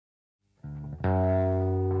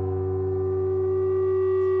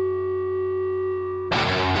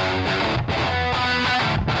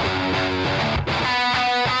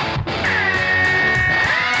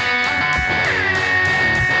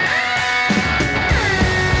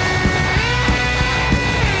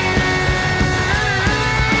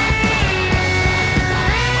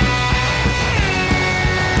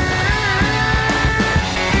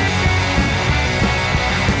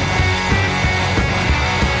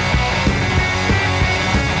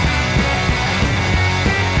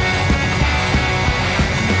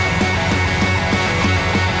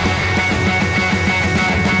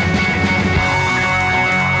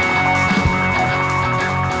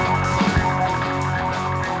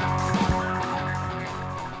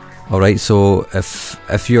Alright, so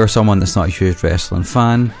if you're someone that's not a huge wrestling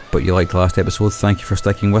fan, but you liked the last episode, thank you for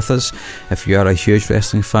sticking with us. If you are a huge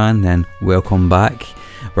wrestling fan, then welcome back.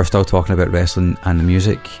 We're still talking about wrestling and the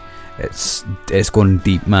music. It's going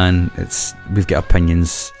deep, man. We've got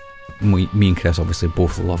opinions. Me and Chris obviously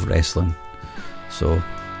both love wrestling, so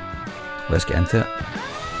let's get into it.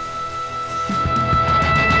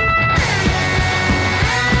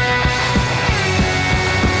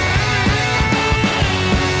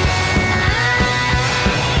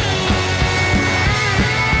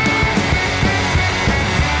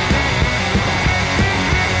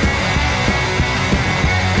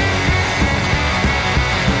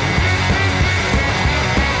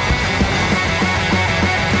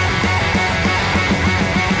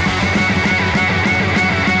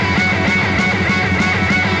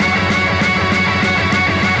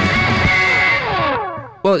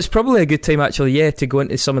 Well, it's probably a good time actually, to go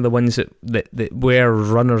into some of the ones that were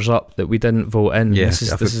runners up that we didn't vote in. Yeah, this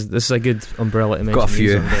is a good umbrella to mention. Got a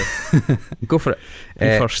few. Go for it.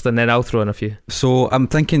 You first, and then I'll throw in a few. So I'm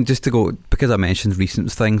thinking, just to go, because I mentioned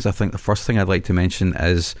recent things, I think the first thing I'd like to mention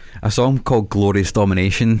is a song called "Glorious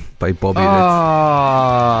Domination" by Bobby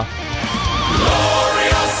Roode.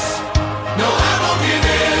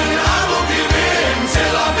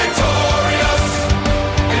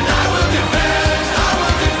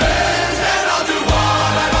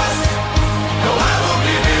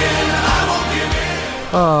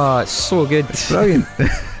 Oh, it's so good. It's brilliant.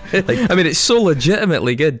 I mean, it's so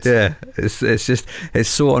legitimately good. Yeah, it's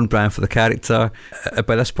so on brand for the character.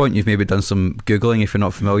 By this point, you've maybe done some Googling if you're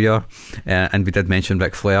not familiar, and we did mention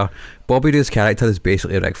Ric Flair. Bobby Roode's character is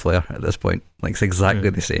basically Ric Flair at this point. Like, it's exactly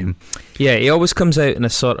the same. Yeah, he always comes out in a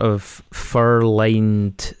sort of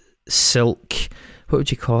fur-lined silk. What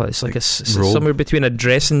would you call it? It's like somewhere between a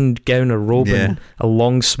dressing gown or robe and a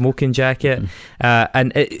long smoking jacket.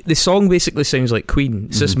 And the song basically sounds like Queen.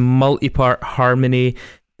 It's this multi-part harmony.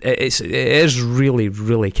 It is really,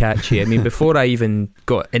 really catchy. I mean, before I even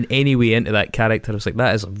got in any way into that character, I was like,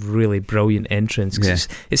 that is a really brilliant entrance. Cause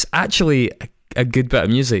it's actually a good bit of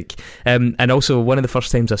music. And also, one of the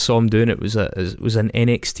first times I saw him doing it was an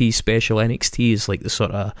NXT special. NXT is like the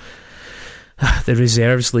sort of the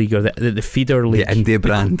reserves league, or the feeder league, the indie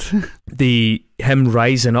brand. Him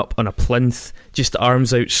rising up on a plinth, just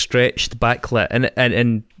arms outstretched, backlit,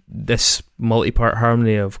 and this multi-part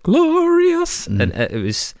harmony of glorious, and it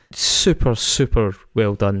was super, super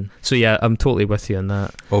well done. So yeah, I'm totally with you on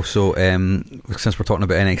that. Also, since we're talking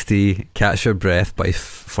about NXT, "Catch Your Breath"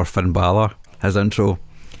 for Finn Balor, his intro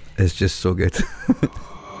is just so good.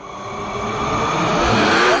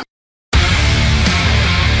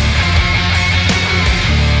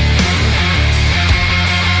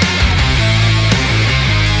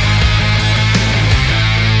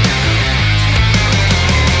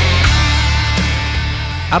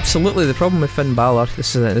 Absolutely. The problem with Finn Balor,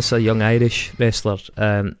 this is a young Irish wrestler,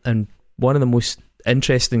 and one of the most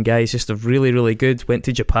interesting guys, just a really, really good, went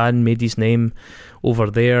to Japan, made his name over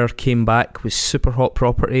there, came back, was super hot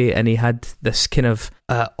property, and he had this kind of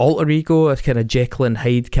alter ego, a kind of Jekyll and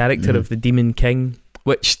Hyde character of the Demon King,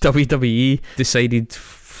 which WWE decided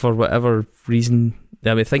for whatever reason.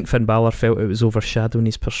 I mean, I think Finn Balor felt it was overshadowing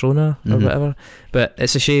his persona or whatever, but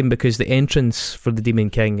it's a shame because the entrance for the Demon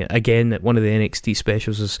King, again at one of the NXT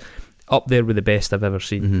specials, is up there with the best I've ever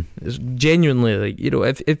seen. It's genuinely, like, you know,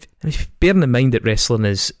 if bearing in mind that wrestling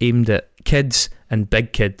is aimed at kids and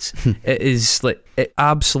big kids, it is like, it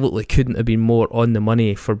absolutely couldn't have been more on the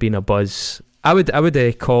money for being a buzz. I would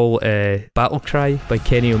call Battle Cry by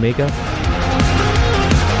Kenny Omega.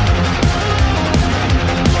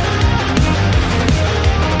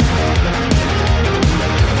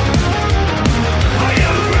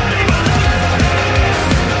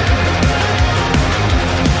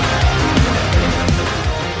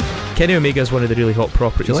 Kenny Omega is one of the really hot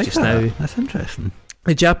properties just now. That's interesting.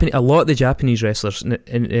 A lot of the Japanese wrestlers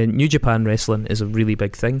in New Japan wrestling is a really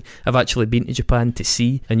big thing. I've actually been to Japan to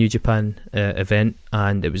see a New Japan event,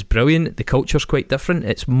 and it was brilliant. The culture's quite different.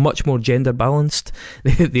 It's much more gender balanced.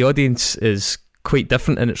 The audience is quite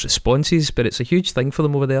different in its responses, but it's a huge thing for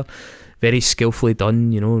them over there. Very skillfully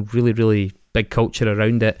done, you know, really, really big culture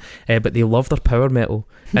around it, but they love their power metal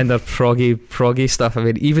and their proggy stuff. I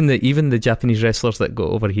mean, even the Japanese wrestlers that go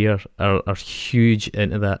over here are huge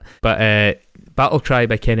into that. But Battle Cry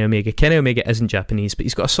by Kenny Omega. Kenny Omega isn't Japanese, but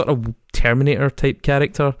he's got a sort of Terminator type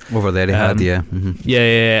character over there. He had,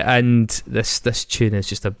 yeah, and this tune is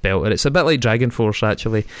just a belter. It's a bit like Dragon Force,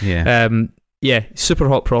 actually. Yeah, super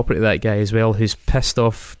hot property, that guy as well, who's pissed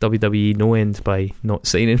off WWE no end by not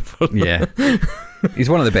signing for them. He's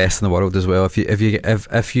one of the best in the world as well. If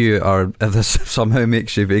this somehow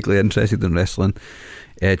makes you vaguely interested in wrestling,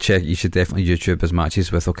 you should definitely YouTube his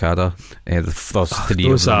matches with Okada. There's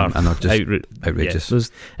three of them, and they're just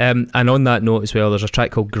outrageous. And on that note as well, there's a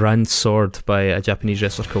track called Grand Sword by a Japanese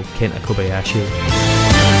wrestler called Kenta Kobayashi.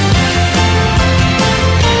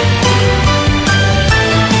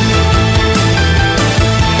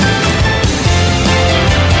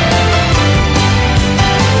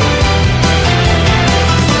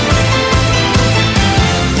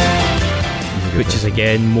 Which is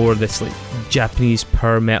again more this like Japanese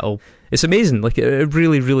power metal. It's amazing. Like it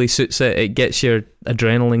really, really suits it. It gets your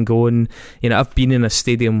adrenaline going. You know, I've been in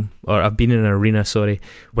an arena,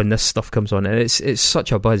 when this stuff comes on, and it's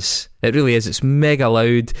such a buzz. It really is. It's mega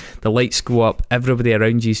loud. The lights go up. Everybody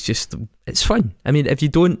around you is just. It's fun. I mean, if you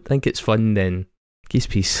don't think it's fun, then geese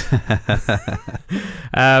peace.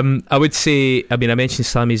 I would say, I mentioned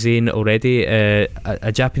Sami Zayn already,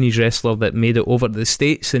 a Japanese wrestler that made it over to the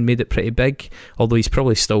States and made it pretty big, although he's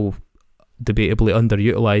probably still debatably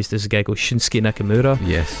underutilised, as a guy called Shinsuke Nakamura.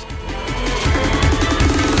 Yes.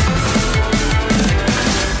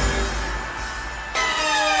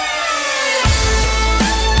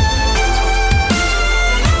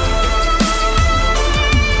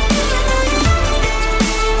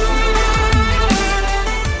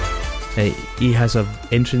 He has an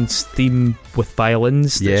entrance theme with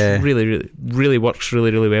violins that really works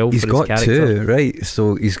really, really well. He's for his character. He's got two, right?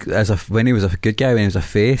 So when he was a good guy, when he was a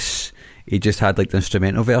face, he just had like the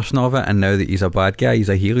instrumental version of it, and now that he's a bad guy, he's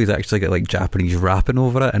a heel, he's actually got like Japanese rapping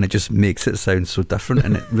over it, and it just makes it sound so different,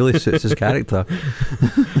 and it really suits his character.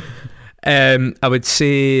 I would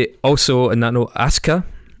say also, on that note, Asuka.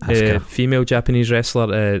 Female Japanese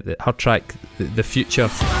wrestler, her track The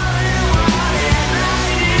Future.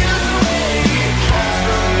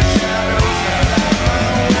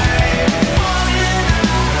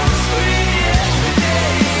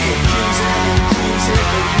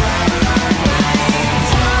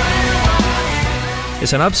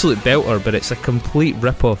 It's an absolute belter, but it's a complete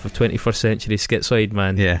rip-off of 21st Century Schizoid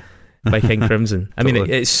Man by King Crimson. I mean,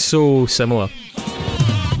 it's so similar.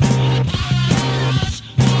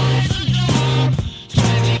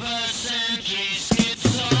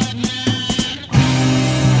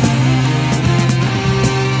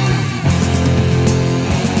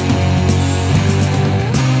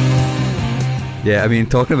 Yeah, I mean,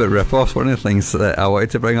 talking about rip-offs, one of the things that I wanted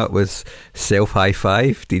to bring up was Self High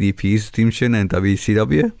Five, DDP's theme tune in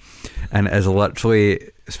WCW, and it is literally,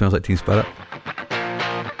 it smells like Teen Spirit.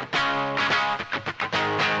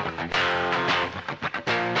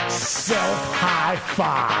 Self High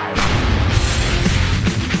Five.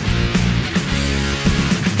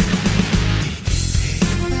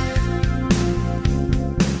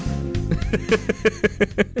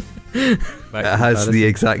 It has the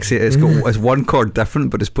exact same. It's one chord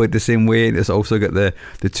different, but it's played the same way, and it's also got the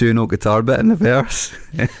 2-note guitar bit in the verse.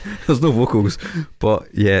 There's no vocals, but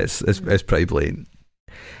yeah, it's pretty blatant.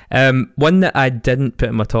 One that I didn't put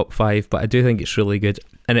in my top 5, but I do think it's really good,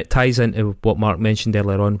 and it ties into what Mark mentioned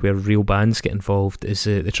earlier on, where real bands get involved, is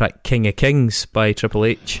the track King of Kings by Triple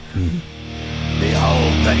H.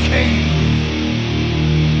 Behold the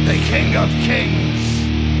King of Kings.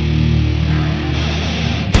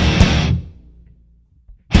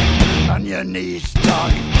 On your knees,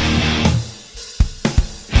 dog.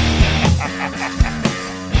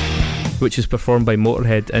 Which is performed by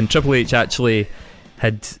Motorhead, and Triple H actually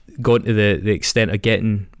had gone to the extent of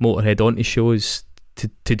getting Motorhead onto shows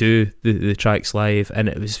to do the tracks live, and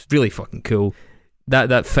it was really fucking cool.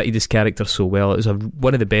 That fitted his character so well. It was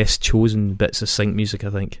one of the best chosen bits of sync music, I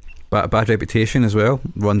think. Bad Reputation as well.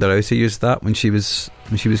 Ronda Rousey used that when she was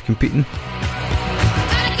competing.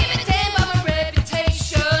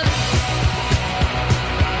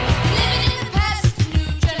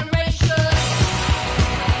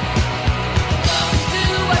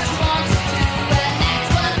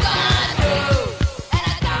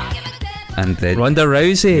 And Ronda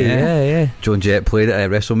Rousey, yeah. Joan Jett played it at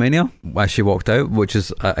WrestleMania as she walked out, which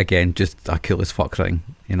is again just a cool as fuck thing.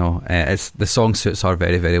 You know, it's the song suits her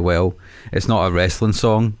very, very well. It's not a wrestling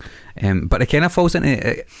song, but it kind of falls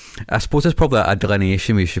into. I suppose it's probably a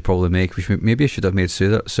delineation we should probably make, which maybe I should have made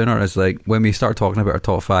sooner. Is like when we start talking about our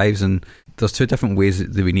top 5s, and there's two different ways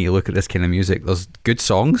that we need to look at this kind of music. There's good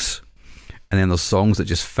songs, and then there's songs that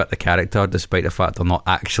just fit the character, despite the fact they're not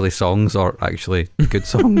actually songs or actually good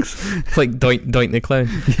songs. Like Doink the Clown.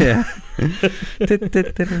 Yeah. Do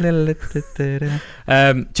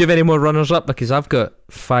you have any more runners up? Because I've got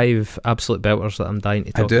 5 absolute belters that I'm dying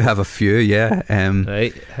to talk about. I do have a few, yeah.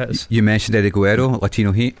 Right. You mentioned Eddie Guerrero,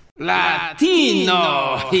 Latino Heat.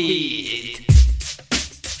 Latino Heat.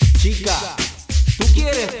 Chica, ¿tú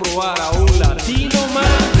quieres probar a un latino, man?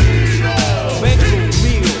 Ven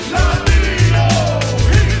conmigo. Latino,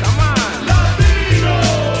 come on. Latino,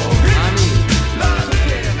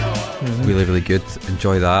 really, really good.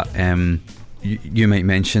 Enjoy that. You might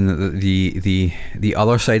mention the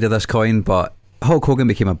other side of this coin, but Hulk Hogan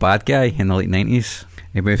became a bad guy in the late 90s.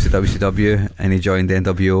 He moved to WCW and he joined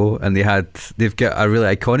NWO, and they've got a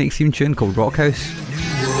really iconic theme tune called Rock House.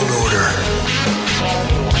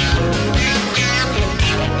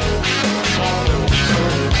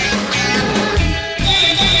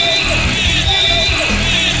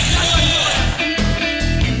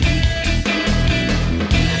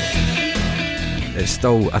 It's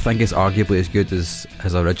still, I think it's arguably as good as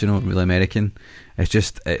original, really American. It's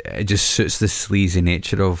just it just suits the sleazy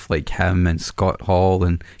nature of like him and Scott Hall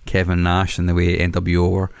and Kevin Nash, and the way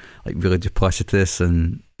NWO were like really duplicitous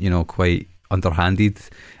and, you know, quite underhanded.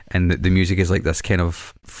 And the music is like this kind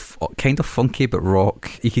of funky but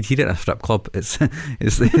rock. You could hear it in a strip club. It's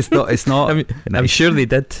not. I mean, I'm sure they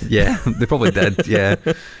did. Yeah, they probably did. Yeah,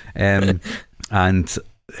 and.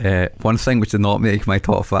 One thing which did not make my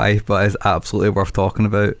top 5 but is absolutely worth talking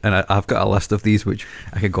about, and I've got a list of these which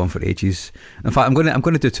I could go on for ages. In fact, I'm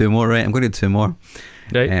going to do 2 more, right? I'm going to do 2 more.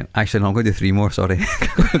 Right. Actually, no, I'm going to do 3 more. Sorry,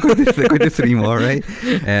 I'm going to do 3 more. Right.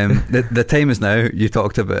 The time is now. You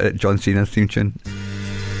talked about John Cena's theme tune.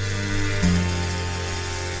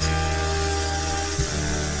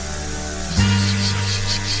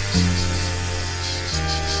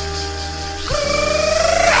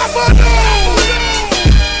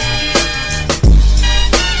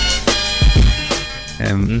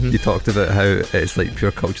 You talked about how it's like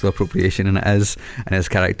pure cultural appropriation, and it is, and his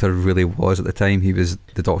character really was at the time. He was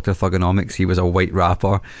the Dr. Thugonomics. He was a white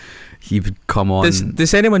rapper. He would come on.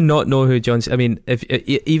 Does anyone not know who John? I mean,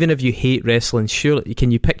 even if you hate wrestling, surely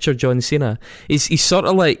can you picture John Cena? He's sort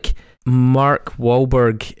of like Mark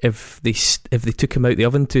Wahlberg if they took him out the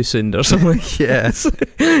oven too soon or something. Yes.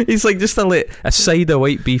 He's like just a side of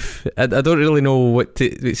white beef. I don't really know what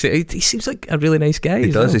to say. He seems like a really nice guy. He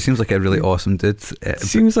does. Well. He seems like a really awesome dude.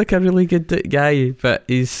 Seems like a really good guy, but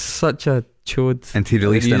he's such a chode. And he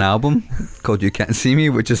released an album called You Can't See Me,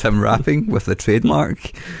 which is him rapping with the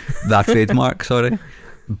trademark. Sorry.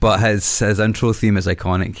 But his intro theme is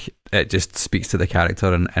iconic. It just speaks to the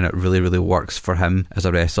character, and it really, really works for him as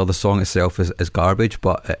a wrestler. The song itself is garbage,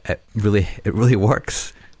 but it really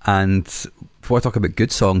works. And before I talk about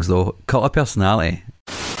good songs though, Cult of Personality.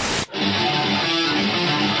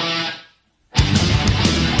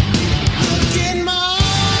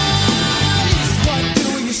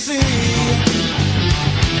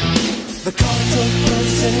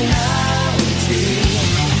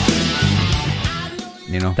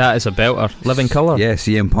 You know, that is a belter. Living Colour. Yeah,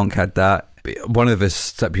 CM Punk had that. One of his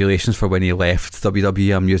stipulations for when he left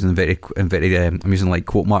WWE, I'm using like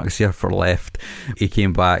quote marks here for left. He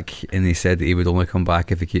came back and he said that he would only come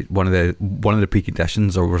back if he could. One of the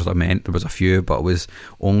preconditions, or there was a few, but it was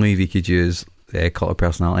only if he could use Cult of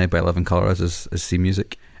Personality by Living Colour as his theme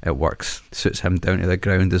music. It works, suits him down to the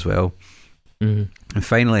ground as well. Mm-hmm. And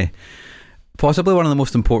finally, possibly one of the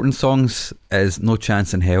most important songs is No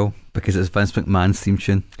Chance in Hell, because it's Vince McMahon's theme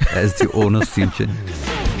tune. It is the owner's theme tune.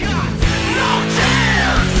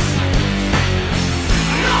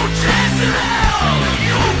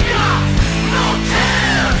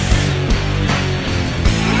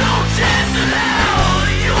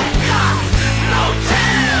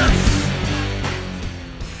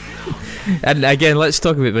 And again, let's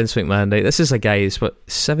talk about Vince McMahon, right? This is a guy who's what,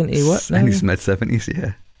 70 what now? In his mid-70s,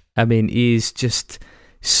 yeah. I mean, he's just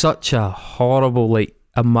such a horrible, like,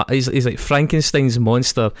 he's like Frankenstein's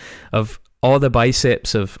monster of all the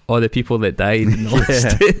biceps of all the people that died.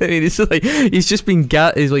 Yeah. I mean, it's like he's just been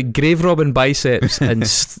he's like grave robbing biceps and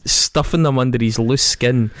stuffing them under his loose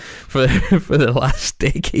skin for the last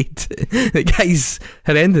decade. The guy's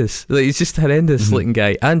horrendous. Like, he's just a horrendous looking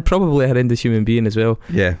guy, and probably a horrendous human being as well.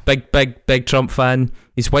 Yeah, big Trump fan.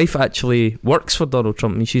 His wife actually works for Donald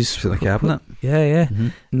Trump, and she's in the cabinet. Yeah,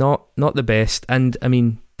 not the best. And I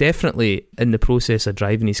mean, definitely in the process of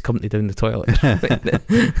driving his company down the toilet.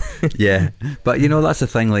 Yeah, but you know, that's the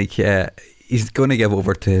thing, like, he's going to give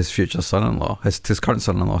over to his future son-in-law, his current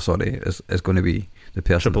son-in-law, sorry, is going to be the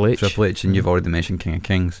person, Triple H, and you've already mentioned King of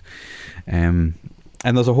Kings, and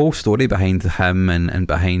there's a whole story behind him and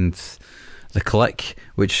behind the Clique,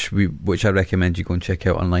 which I recommend you go and check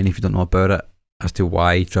out online if you don't know about it, as to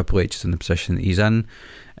why Triple H is in the position that he's in,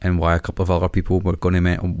 and why a couple of other people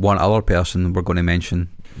one other person we're going to mention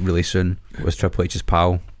really soon was Triple H's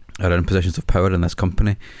pal, are in positions of power in this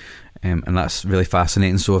company. And that's really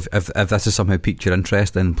fascinating. So if this has somehow piqued your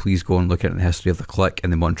interest, then please go and look at the history of the Click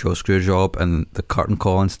and the Montreal Screwjob and the curtain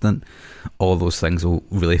call incident. All those things will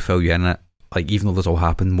really fill you in it. Like, even though this all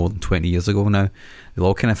happened more than 20 years ago now, they'll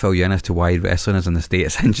all kind of fill you in as to why wrestling is in the state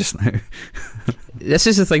it's in just now. This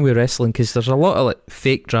is the thing with wrestling, because there's a lot of like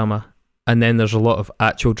fake drama, and then there's a lot of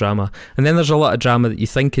actual drama, and then there's a lot of drama that you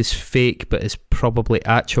think is fake but is probably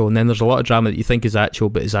actual, and then there's a lot of drama that you think is actual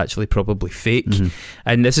but is actually probably fake.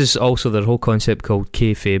 And this is also the whole concept called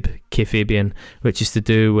kayfabian, which is to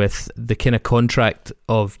do with the kind of contract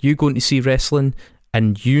of you going to see wrestling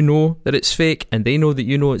and you know that it's fake and they know that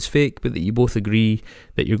you know it's fake, but that you both agree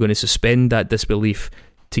that you're going to suspend that disbelief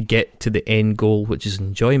to get to the end goal, which is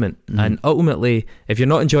enjoyment. And ultimately, if you're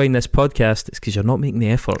not enjoying this podcast, it's because you're not making the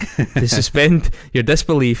effort to suspend your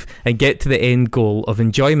disbelief and get to the end goal of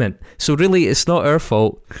enjoyment. So really, it's not our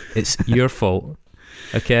fault, it's your fault.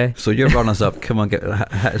 Okay? So your runners up, come on, hit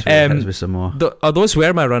us with some more. Those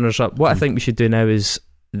were my runners up. What I think we should do now is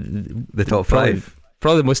the top five.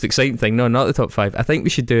 Probably the most exciting thing. No, not the top five. I think we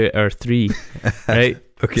should do our three. Right?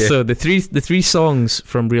 Okay. So the three songs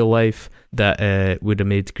from real life that would have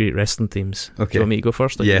made great wrestling themes. Okay. Do you want me to go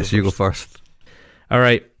first? Yes, you go first. All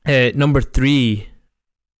right. Number 3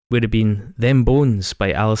 would have been Them Bones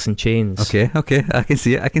by Alice in Chains. Okay. I can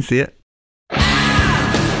see it.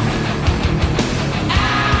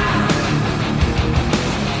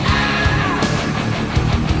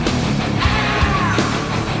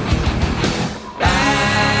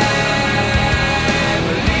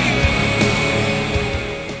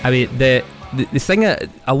 I mean, the thing,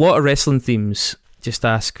 a lot of wrestling themes just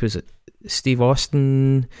ask, was it Steve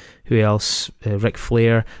Austin? Who else? Ric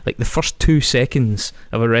Flair. Like, the first 2 seconds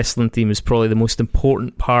of a wrestling theme is probably the most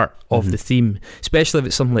important part of the theme, especially if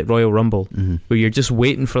it's something like Royal Rumble, where you're just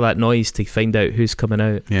waiting for that noise to find out who's coming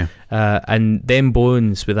out. Yeah. And Them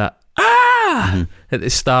Bones with that at the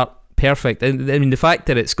start, perfect. And I mean, the fact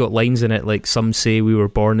that it's got lines in it like "Some say we were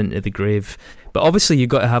born into the grave." But obviously you've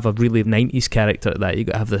got to have a really 90s character at that. You've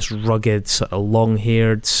got to have this rugged, sort of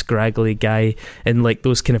long-haired, scraggly guy in like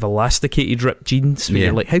those kind of elasticated ripped jeans. Where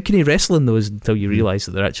you're like, how can he wrestle in those, until you realise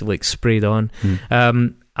that they're actually like sprayed on.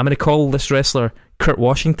 I'm going to call this wrestler Kurt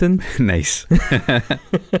Washington. Nice.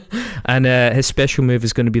 And his special move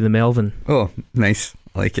is going to be the Melvin. Oh, nice.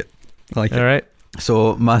 I like it. All right.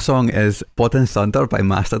 So my song is Blood and Thunder by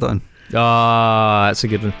Mastodon. Ah, that's a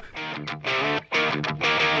good one.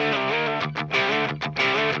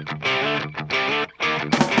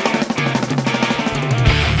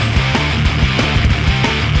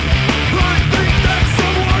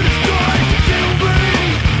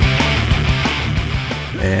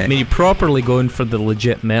 I mean, you're properly going for the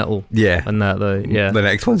legit metal. Yeah. And that, though. Yeah. The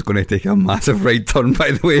next one's going to take a massive right turn,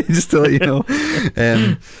 by the way, just to let you know.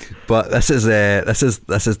 But this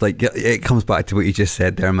is like, it comes back to what you just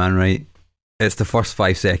said there, man. Right? It's the first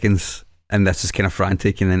 5 seconds, and this is kind of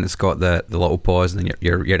frantic, and then it's got the little pause, and then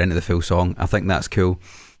you're into the full song. I think that's cool.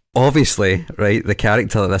 Obviously, right, the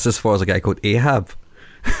character that this is for is a guy called Ahab.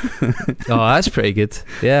 Oh, that's pretty good.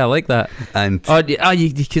 Yeah, I like that. And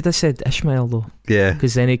you could have said Ishmael though. Yeah,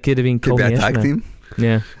 because then it could have been could called be a Ishmael. tag team.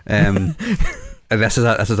 Yeah. And this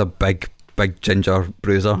is a big ginger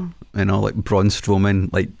bruiser. You know, like Braun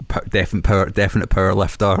Strowman, like definite power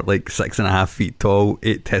lifter, like 6.5 feet tall,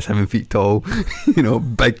 8 to 7 feet tall. You know,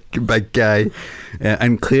 big guy.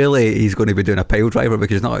 And clearly he's going to be doing a pile driver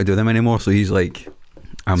because he's not going to do them anymore. So he's like,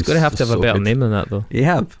 he's going to have a better name than that though.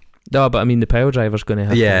 Ahab. No, but I mean the pile driver's going to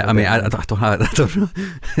have. Yeah, I mean I don't have. I don't know.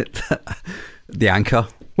 The anchor.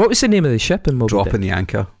 What was the name of the ship in Moby Dropping Dick? the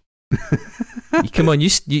anchor. Come on, you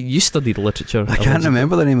studied literature. I can't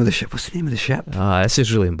remember the name of the ship. What's the name of the ship? This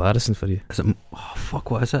is really embarrassing for you. Is it? Oh fuck!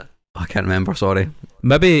 What is it? I can't remember. Sorry.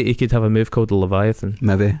 Maybe he could have a move called the Leviathan.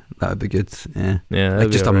 Maybe that would be good. Yeah. Yeah.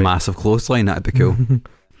 Like just a massive clothesline. That'd be cool.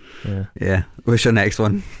 Yeah. Yeah. What's your next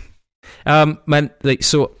one? Man, like,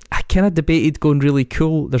 so I kind of debated going really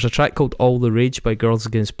cool. There's a track called All the Rage by Girls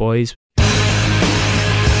Against Boys.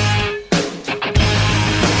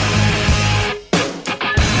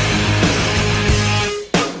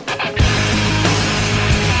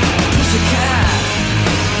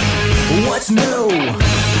 What's new?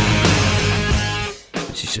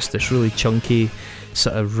 Which is just this really chunky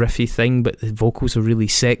sort of riffy thing, but the vocals are really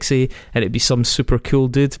sexy, and it'd be some super cool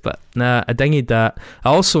dude. But nah, I dinged that. I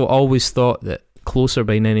also always thought that Closer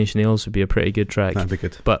by Nine Inch Nails would be a pretty good track. That'd be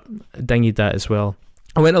good. But I dinged that as well.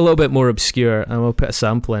 I went a little bit more obscure, and I'll put a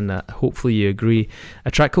sample in that. Hopefully you agree.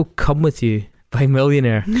 A track called Come With You by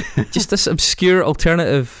Millionaire. Just this obscure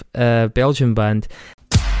alternative Belgian band.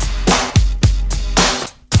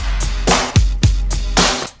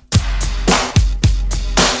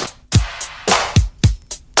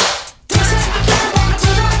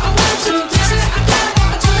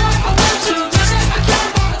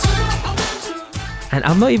 And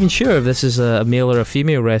I'm not even sure if this is a male or a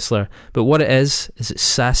female wrestler, but what it is it's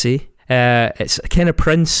sassy. It's a kind of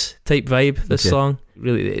Prince type vibe, this song.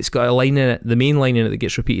 Really, it's got a line in it, the main line in it that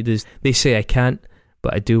gets repeated is, they say I can't,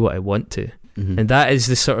 but I do what I want to. Mm-hmm. And that is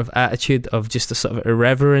the sort of attitude of just a sort of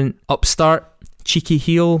irreverent, upstart, cheeky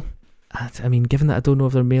heel. I mean, given that I don't know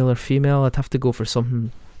if they're male or female, I'd have to go for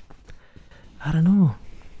something, I don't know,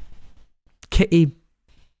 kitty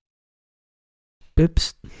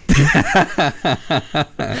boobs. I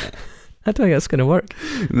don't think that's going to work.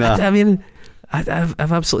 Nah. I mean,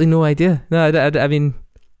 I've absolutely no idea. No, I mean,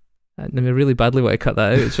 I really badly want to cut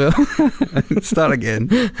that out as well. Start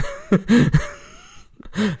again.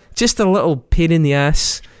 Just a little pain in the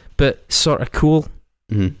ass, but sort of cool.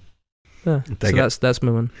 Mm-hmm. Yeah, so that's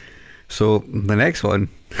my one. So the next one,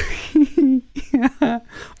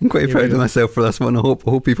 I'm quite proud of myself for this one. I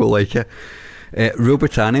hope people like it. Rule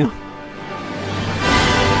Britannia.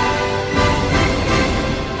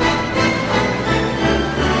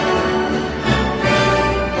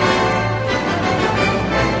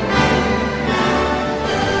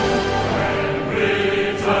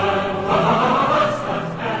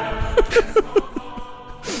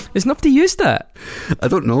 Is nobody used that? I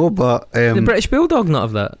don't know, but the British Bulldog not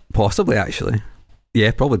have that? Possibly, actually.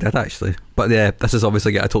 Yeah, probably did actually. But yeah, this is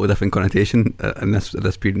obviously got a totally different connotation in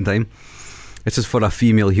this period in time. This is for a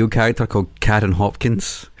female heel character called Karen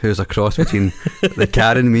Hopkins, who's a cross between the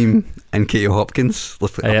Karen meme and Katie Hopkins.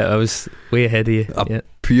 Yeah, I was way ahead of you. A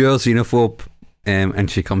pure xenophobe,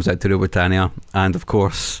 and she comes out to Rule Britannia, and of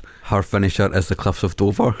course her finisher is the Cliffs of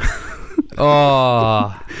Dover.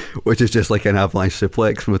 Oh, which is just like an avalanche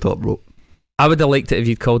suplex from the top rope. I would have liked it if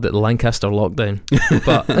you'd called it the Lancaster Lockdown,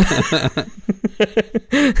 but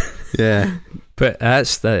yeah, but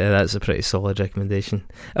that's a pretty solid recommendation.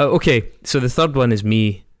 Okay, so the third one is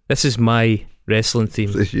me. This is my wrestling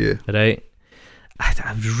theme. This is you, right?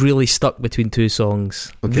 I'm really stuck between two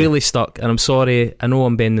songs. Okay. Really stuck, and I'm sorry. I know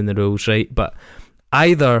I'm bending the rules, right? But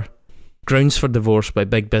either Grounds for Divorce by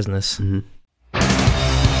Big Business. Mm-hmm.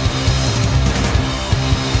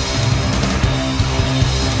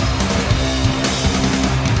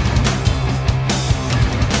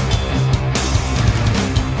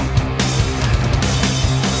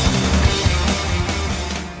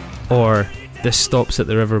 Or This Stops at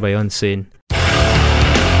the River by Unsane.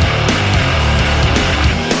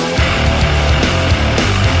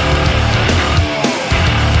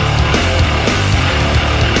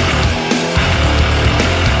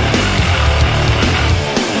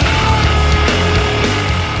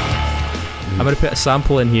 I'm going to put a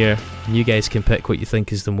sample in here and you guys can pick what you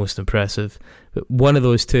think is the most impressive. But one of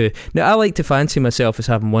those two. Now, I like to fancy myself as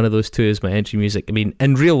having one of those two as my entry music. I mean,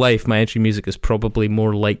 in real life, my entry music is probably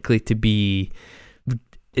more likely to be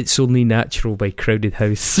It's Only Natural by Crowded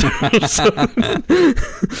House.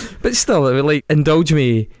 But still, like, indulge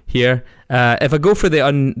me here. If I go for the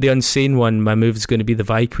Unsane one, my move is going to be the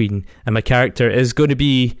Vi Queen, and my character is going to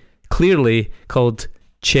be clearly called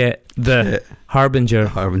Chet the Harbinger.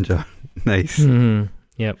 Harbinger. Nice. Mm-hmm.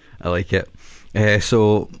 Yep. I like it.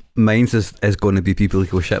 So mine's is going to be People Who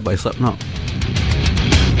Go Shit by Slipknot.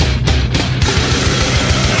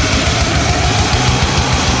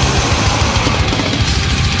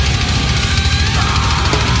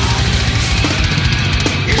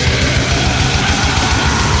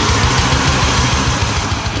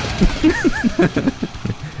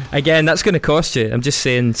 Again, that's going to cost you. I'm just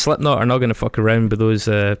saying, Slipknot are not going to fuck around with those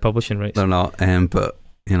publishing rights. They're not, but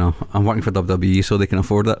you know, I'm working for WWE, so they can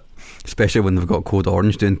afford it. Especially when they've got Code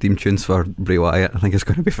Orange doing theme tunes for Bray Wyatt. I think it's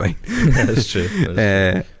going to be fine. That's true.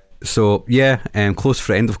 So yeah, close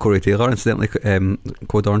friend of Corey Taylor, incidentally,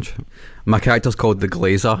 Code Orange. My character's called the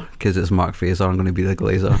Glazer because it's Mark Fraser. I'm going to be the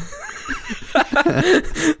Glazer.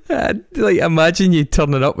 Like, imagine you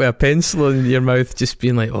turning up with a pencil in your mouth, just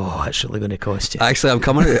being like, "Oh, that's really going to cost you." Actually, I'm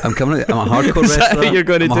coming out. I'm a hardcore Is that wrestler. what you're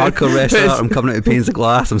going to do? I'm a hardcore wrestler. I'm coming out with panes of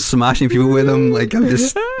glass. I'm smashing people with them. Like, I'm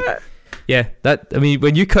just. Yeah, I mean,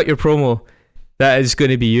 when you cut your promo, that is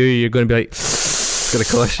going to be you. You're going to be like, It's going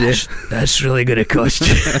to cost you. That's really going to cost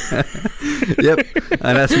you. Yep.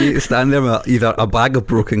 And that's me standing there with either a bag of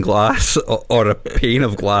broken glass or a pane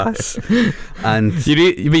of glass. And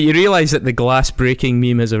you realise that the glass breaking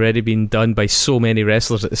meme has already been done by so many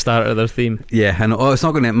wrestlers at the start of their theme. yeah, and it's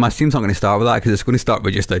not going to. My theme's not going to start with that because it's going to start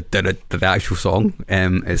with just the actual song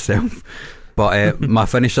itself. But my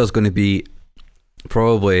finisher's going to be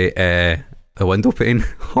probably a window pane,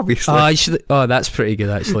 obviously. That's pretty good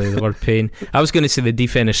actually. The word pane. I was going to say the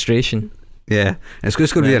defenestration. Yeah, it's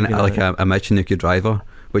just going to be a Michinoku driver,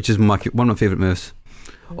 which is one of my favourite moves.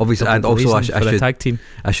 Obviously, and also I for a tag team.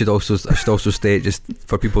 should also state, just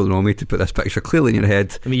for people that know me, to put this picture clearly in your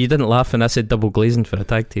head. I mean, you didn't laugh when I said double glazing for a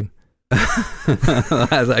tag team.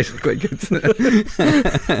 That's actually quite good.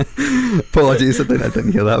 Apologies, I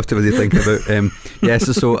didn't hear that. I was too busy thinking about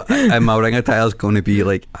so my ring attire is going to be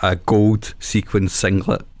like a gold sequin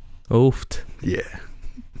singlet. Oofed. Yeah.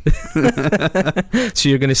 So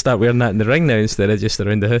you're going to start wearing that in the ring now instead of just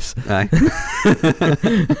around the house.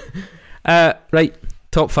 Aye. Right,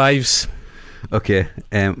 top fives. Okay,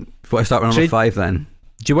 want to start with number 5 then?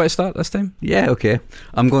 Do you want to start this time? Yeah, okay.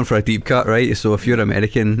 I'm going for a deep cut, right? So if you're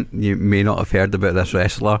American, you may not have heard about this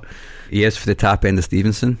wrestler. He is for the tap end of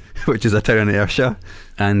Stevenson, which is a town in Ayrshire.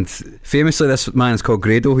 And famously, this man is called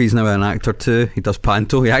Grado. He's now an actor too. He does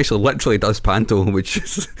panto. He actually literally does panto, which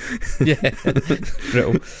is which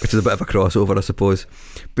is a bit of a crossover, I suppose.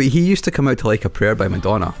 But he used to come out to Like a Prayer by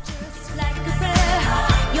Madonna.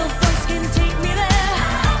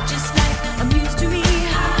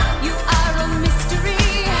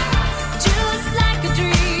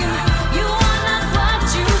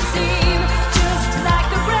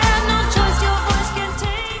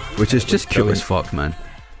 Which is just cute as fuck, man.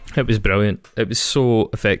 It was brilliant. It was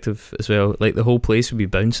so effective as well. Like, the whole place would be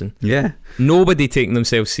bouncing. Yeah. Nobody taking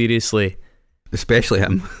themselves seriously. Especially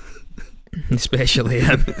him. Especially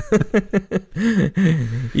him.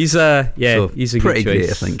 He's a good choice. Great,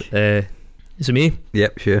 I think. Is it me?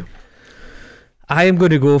 Yep, sure. I am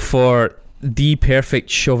going to go for the perfect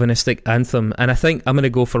chauvinistic anthem, and I think I'm going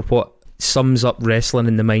to go for what sums up wrestling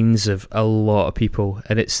in the minds of a lot of people,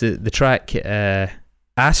 and it's the track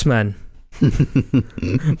Ass Man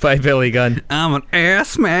by Billy Gunn. I'm an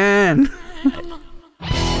ass man.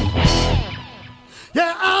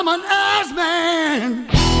 Yeah, I'm an ass man.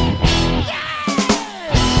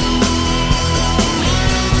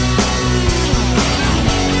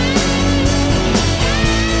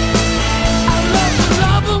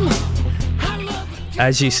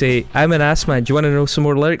 As you say, I'm an ass man. Do you want to know some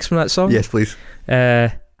more lyrics from that song? Yes, please.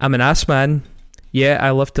 I'm an ass man. Yeah, I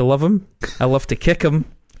love to love him. I love to kick him.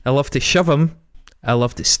 I love to shove him. I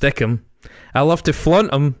love to stick him. I love to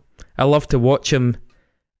flaunt him. I love to watch him.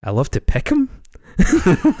 I love to pick him.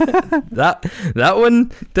 that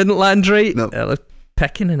one didn't land right. No.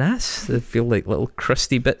 Picking an ass. They feel like little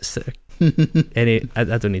crusty bits. Anyway, I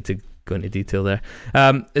don't need to go into detail there.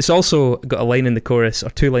 It's also got a line in the chorus, or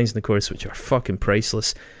 2 lines in the chorus, which are fucking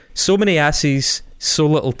priceless. So many asses, so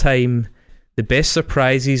little time. The best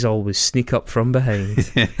surprises always sneak up from behind.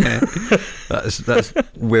 That's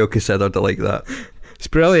well considered. I like that. It's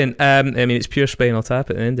brilliant. I mean, it's pure Spinal Tap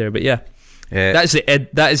at the end there, but yeah, that's the id.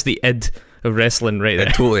 That is the id of wrestling, right there.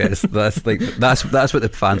 It totally is. That's what the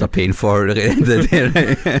fans are paying for at the end of the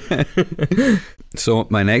day, right? So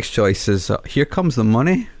my next choice is Here Comes the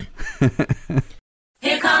Money.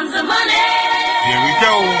 Here comes the money. Here we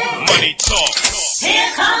go. Money talk.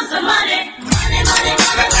 Here comes the money. Money, money,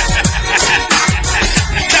 money.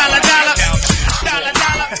 Dollar, dollar. Dollar,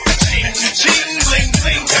 dollar. Ching, bling,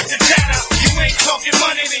 bling. Cut the chatter. You ain't talking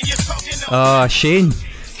money, then you're talking. Shane.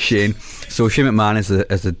 So Shane McMahon is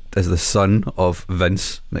the son of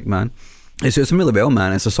Vince McMahon. It's really well,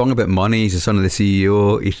 man. It's a song about money. He's the son of the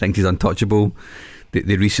CEO. He thinks he's untouchable.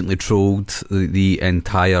 They recently trolled the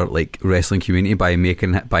entire like wrestling community by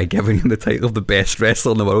giving him the title of the best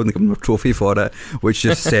wrestler in the world and giving him a trophy for it, which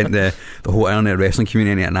just sent the whole internet wrestling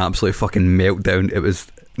community an absolute fucking meltdown. It was,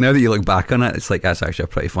 now that you look back on it, it's like, that's actually a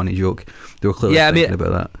pretty funny joke. They were clearly thinking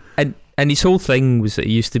about that. And his whole thing was that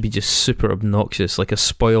he used to be just super obnoxious, like a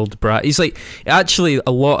spoiled brat. He's like, actually,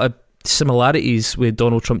 a lot of similarities with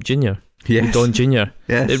Donald Trump Jr. Yes. Don Jr.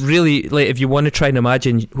 Yes. It really, like, if you want to try and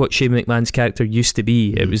imagine what Shane McMahon's character used to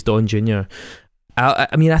be, it was Don Jr.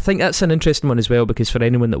 I mean, I think that's an interesting one as well, because for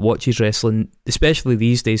anyone that watches wrestling, especially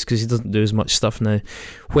these days, because he doesn't do as much stuff now,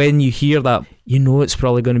 when you hear that, you know it's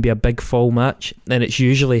probably going to be a big fall match, and it's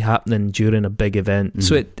usually happening during a big event.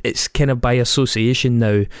 So it's kind of by association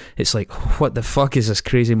now. It's like, what the fuck is this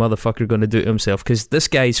crazy motherfucker going to do to himself? Because this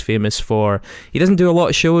guy's famous for, he doesn't do a lot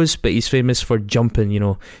of shows, but he's famous for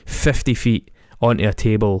jumping 50 feet onto a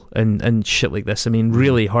table and shit like this. I mean,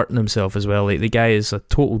 really hurting himself as well. Like, the guy is a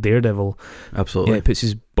total daredevil. Absolutely. Yeah, he puts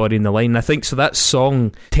his body in the line. I think so. That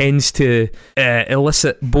song tends to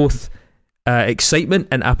elicit both excitement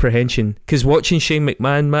and apprehension, because watching Shane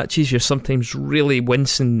McMahon matches, you're sometimes really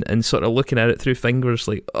wincing and sort of looking at it through fingers,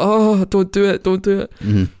 like, oh, don't do it.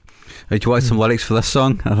 Mm-hmm. Do you want some lyrics for this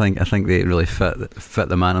song? I think they really fit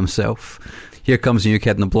the man himself. Here comes the new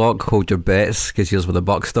kid on the block. Hold your bets, because here's where the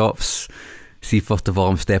buck stops. See, first of all,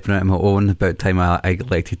 I'm stepping out on my own. About time I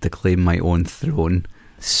elected to claim my own throne.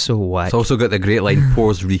 So whack. It's also got the great line,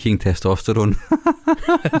 pores reeking testosterone.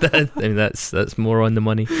 I mean, that's more on the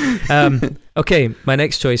money. Okay, my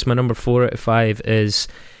next choice, my number 4 out of 5 is,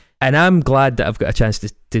 and I'm glad that I've got a chance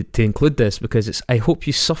to include this, because it's I Hope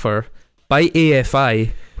You Suffer by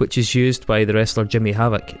AFI, which is used by the wrestler Jimmy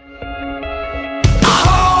Havoc.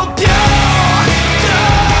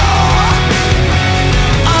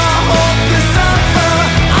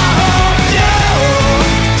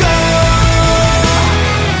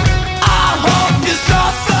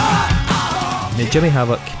 Now, Jimmy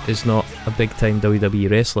Havoc is not a big-time WWE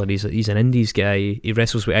wrestler. He's an indies guy. He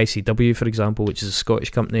wrestles with ICW, for example, which is a Scottish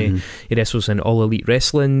company. He wrestles in All Elite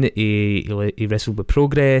Wrestling. He wrestled with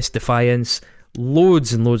Progress, Defiance,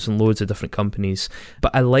 loads and loads and loads of different companies.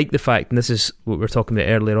 But I like the fact, and this is what we were talking about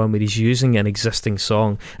earlier on, where he's using an existing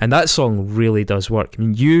song, and that song really does work. I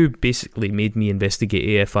mean, you basically made me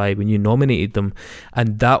investigate AFI when you nominated them,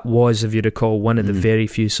 and that was, if you recall, one of the very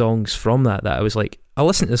few songs from that I was like, I'll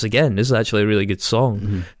listen to this again. This is actually a really good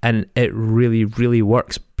song. And it really, really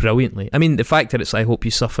works brilliantly. I mean, the fact that it's I Hope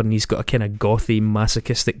You Suffer, and he's got a kind of gothy,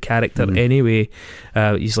 masochistic character anyway.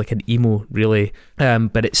 He's like an emo, really.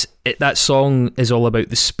 But that song is all about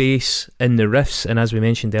the space in the riffs. And as we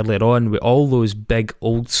mentioned earlier on, with all those big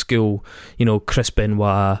old school, Chris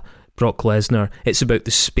Benoit, Brock Lesnar, it's about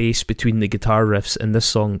the space between the guitar riffs, and this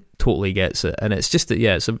song totally gets it. And it's just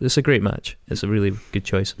it's a great match. It's a really good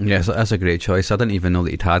choice. Yeah, that's a great choice. I didn't even know that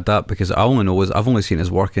he'd had that, because I've only seen his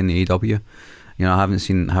work in AEW. I haven't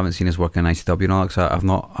seen his work in ICW and all that. So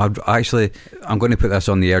I'm going to put this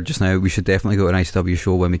on the air just now. We should definitely go to an ICW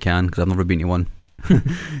show when we can, because I've never been to one.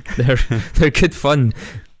 They're good fun.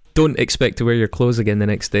 Don't expect to wear your clothes again the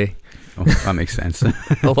next day. Oh, that makes sense. A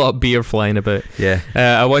lot of beer flying about. Yeah.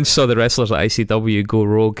 I once saw the wrestlers at ICW go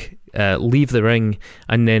rogue, leave the ring,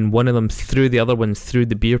 and then one of them threw the other one through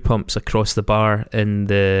the beer pumps across the bar in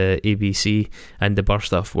the ABC, and the bar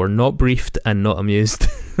staff were not briefed and not amused.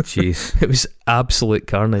 Jeez. It was absolute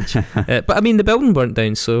carnage. But I mean, the building burnt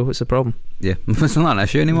down, so what's the problem? Yeah, it's not an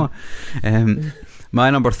issue anymore. My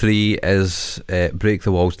number 3 is Break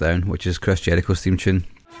the Walls Down, which is Chris Jericho's theme tune.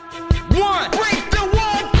 One, break the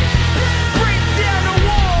wall, break down the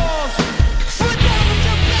walls. Flip over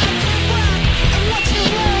the back and watch you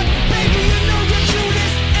walk. Baby, you know you're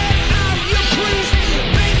Judas and I'm your priest.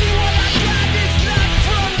 Baby, what I got is not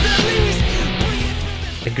from the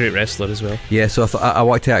least. A great wrestler as well. Yeah, so I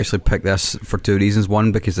wanted to actually pick this for 2 reasons.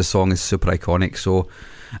 One, because the song is super iconic. So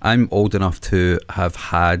I'm old enough to have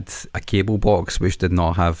had a cable box which did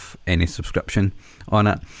not have any subscription on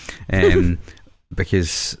it,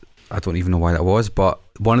 because I don't even know why that was, but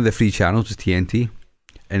one of the free channels was TNT,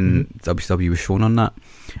 and WCW was shown on that.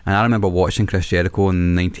 And I remember watching Chris Jericho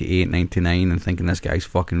in 98, 99 and thinking, this guy's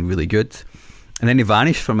fucking really good. And then he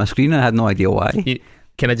vanished from my screen and I had no idea why.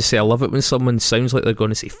 Can I just say, I love it when someone sounds like they're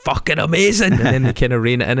going to say fucking amazing, and then they kind of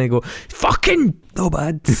rein it in and go fucking no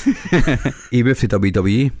bad. He moved to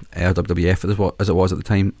WWE, or WWF as it was at the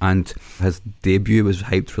time, and his debut was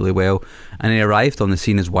hyped really well, and he arrived on the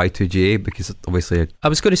scene as Y2J, because obviously I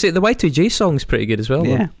was going to say the Y2J song's pretty good as well.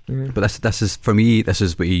 Yeah. But this is, for me, this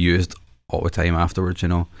is what he used all the time afterwards,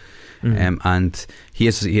 and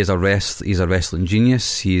he's a wrestling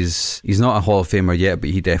genius. He's not a Hall of Famer yet, but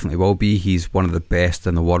he definitely will be. He's one of the best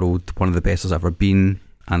in the world, one of the best there's ever been,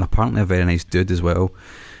 and apparently a very nice dude as well.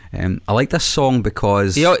 I like this song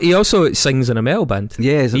because he also sings in a metal band.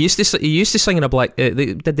 Yeah, he used to sing in a black.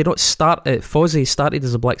 Did they not start? Fozzy started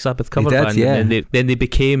as a Black Sabbath cover band, yeah. And then they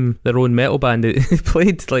became their own metal band. They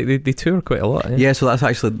played they tour quite a lot. Yeah, so that's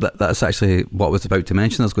actually what I was about to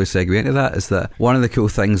mention. I was going to segue into that. Is that one of the cool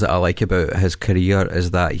things that I like about his career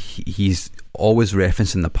is that he's always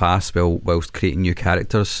referencing the past whilst creating new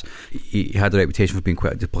characters. He had a reputation for being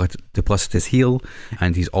quite a duplicitous heel,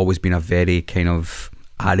 and he's always been a very kind of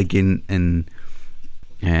arrogant and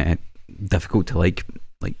difficult to like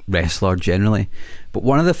wrestler generally. But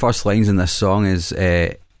one of the first lines in this song is,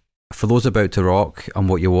 for those about to rock, I'm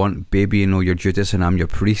what you want, baby, you know you're Judas and I'm your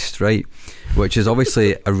priest, right? Which is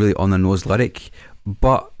obviously a really on the nose lyric,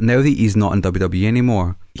 but now that he's not in WWE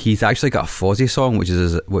anymore, he's actually got a Fozzy song which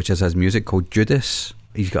is his music, called Judas.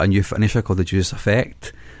 He's got a new finisher called the Judas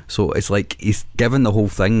Effect. So it's like he's given the whole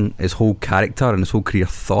thing, his whole character and his whole career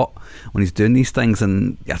thought when he's doing these things,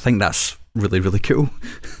 and I think that's really, really cool.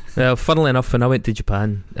 Well, funnily enough, when I went to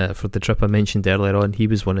Japan for the trip I mentioned earlier on, he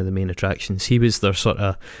was one of the main attractions. He was their sort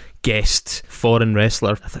of guest foreign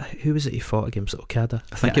wrestler. Who was it he fought against? Okada?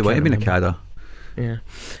 I think it might have been Okada. Yeah.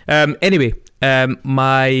 Anyway,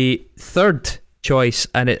 my third choice,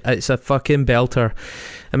 and it's a fucking belter,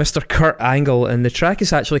 Mr. Kurt Angle, and the track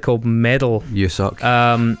is actually called Medal. You suck.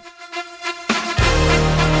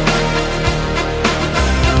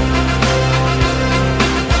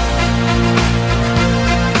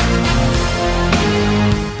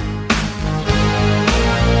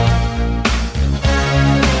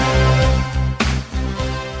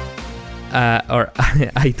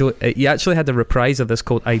 I don't. He actually had a reprise of this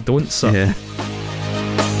called "I Don't Suck." Yeah.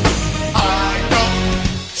 I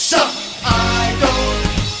don't suck. I don't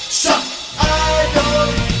suck. I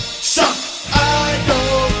don't suck. I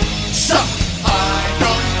don't suck. I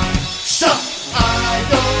don't suck. I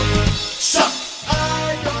don't suck.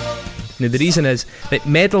 I don't. Now the reason is that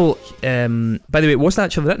Medal. By the way, it wasn't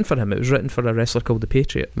actually written for him. It was written for a wrestler called the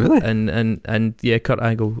Patriot. Really? And yeah, Kurt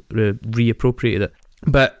Angle reappropriated it,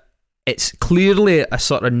 but. It's clearly a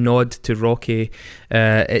sort of nod to Rocky.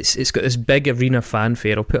 It's got this big arena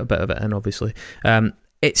fanfare. I'll put a bit of it in, obviously.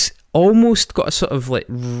 It's almost got a sort of like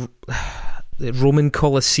Roman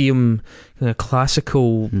Colosseum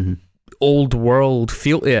classical old world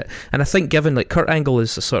feel to it. And I think given like Kurt Angle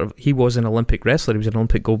is a sort of, he was an Olympic wrestler, he was an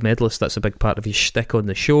Olympic gold medalist, that's a big part of his shtick on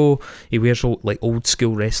the show. He wears like old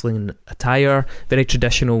school wrestling attire, very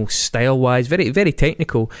traditional style wise, very very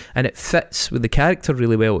technical, and it fits with the character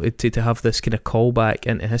really well to have this kind of callback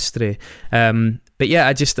into history. But yeah,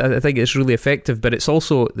 I think it's really effective. But it's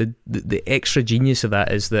also the extra genius of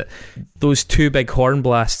that is that those two big horn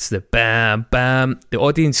blasts, the bam bam, the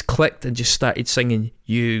audience clicked and just started singing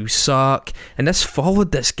 "You Suck," and this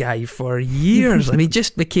followed this guy for years, and he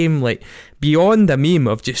just became like beyond a meme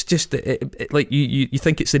of just like you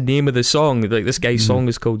think it's the name of the song. Like this guy's song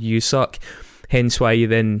is called "You Suck," hence why he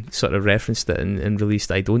then sort of referenced it and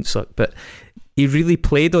released "I Don't Suck." But he really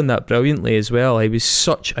played on that brilliantly as well. He was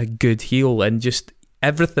such a good heel, and just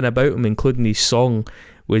everything about him, including his song,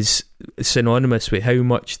 was synonymous with how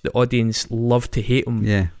much the audience loved to hate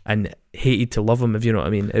him and hated to love him, if you know what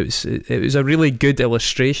I mean. It was a really good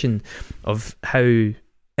illustration of how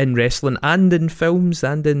in wrestling and in films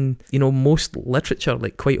and in, you know, most literature,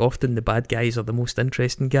 like quite often the bad guys are the most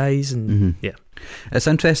interesting guys. And yeah, it's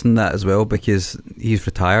interesting that as well, because he's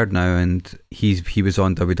retired now and he was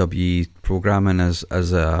on WWE programming as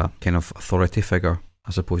a kind of authority figure,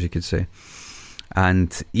 I suppose you could say.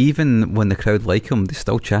 And even when the crowd like him, they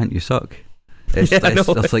still chant "You suck."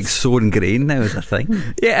 It's like so ingrained now as a thing.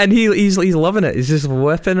 Yeah, and he's loving it. He's just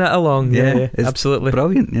whipping it along. Yeah, it's absolutely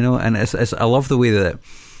brilliant. You know, and it's I love the way that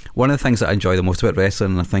one of the things that I enjoy the most about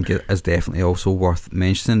wrestling, and I think it is definitely also worth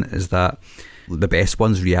mentioning, is that the best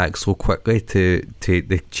ones react so quickly to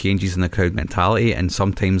the changes in the crowd mentality, and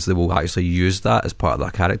sometimes they will actually use that as part of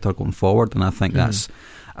their character going forward. And I think that's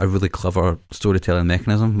a really clever storytelling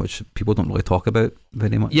mechanism, which people don't really talk about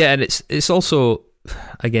very much. Yeah, and it's also,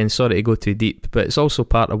 again, sorry to go too deep, but it's also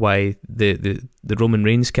part of why the Roman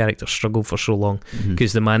Reigns character struggled for so long,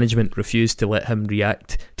 because the management refused to let him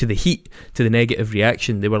react to the heat, to the negative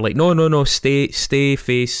reaction. They were like, no, stay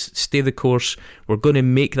face, stay the course, we're going to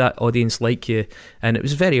make that audience like you. And it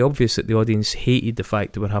was very obvious that the audience hated the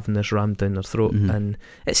fact that we're having this rammed down their throat. And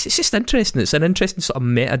it's just interesting. It's an interesting sort of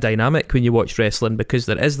meta dynamic when you watch wrestling, because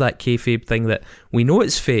there is that kayfabe thing that we know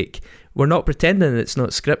it's fake. We're not pretending it's not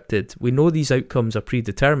scripted. We know these outcomes are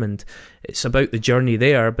predetermined. It's about the journey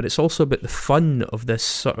there, but it's also about the fun of this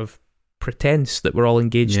sort of pretense that we're all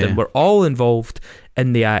engaged in. We're all involved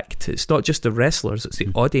in the act. It's not just the wrestlers, it's the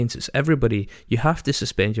audience, it's everybody. You have to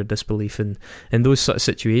suspend your disbelief in those sort of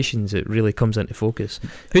situations. It really comes into focus.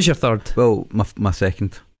 Who's your third? Well, my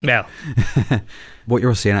second. Well, what you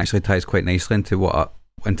were saying actually ties quite nicely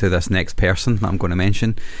into this next person that I'm going to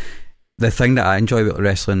mention. The thing that I enjoy about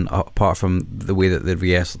wrestling, apart from the way that the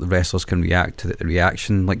wrestlers can react to the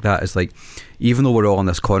reaction like that, is like, even though we're all on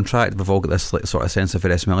this contract, we've all got this like sort of sense of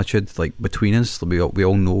verisimilitude like between us. We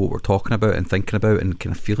all know what we're talking about and thinking about and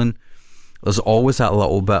kind of feeling. There's always that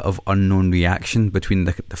little bit of unknown reaction between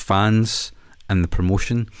the fans and the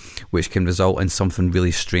promotion, which can result in something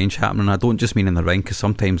really strange happening. I don't just mean in the ring, because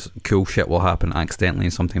sometimes cool shit will happen accidentally,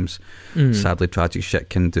 and sometimes sadly tragic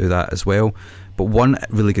shit can do that as well. But one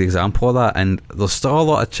really good example of that, and there's still a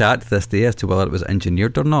lot of chat to this day as to whether it was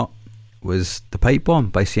engineered or not, was the pipe bomb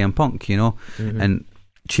by CM Punk, you know, and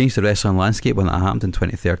changed the wrestling landscape when that happened in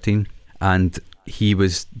 2013. And he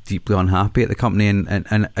was deeply unhappy at the company,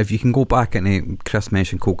 and if you can go back, and Chris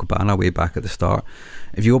mentioned Colt Cabana way back at the start,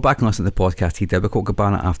 if you go back and listen to the podcast he did with Colt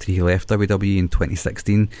Cabana after he left WWE in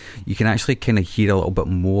 2016, you can actually kind of hear a little bit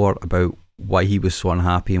more about why he was so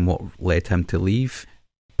unhappy and what led him to leave.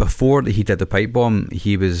 Before he did the pipe bomb,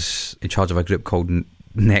 he was in charge of a group called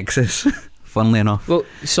Nexus, funnily enough. Well,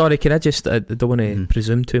 sorry, can I just, I don't want to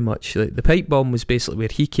presume too much. Like, the pipe bomb was basically where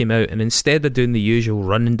he came out, and instead of doing the usual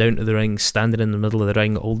running down to the ring, standing in the middle of the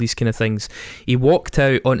ring, all these kind of things, he walked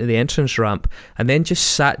out onto the entrance ramp and then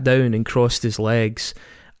just sat down and crossed his legs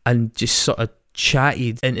and just sort of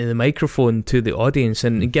chatted into the microphone to the audience,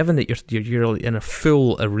 and given that you're in a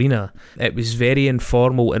full arena, it was very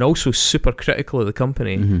informal and also super critical of the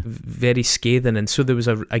company, very scathing. And so there was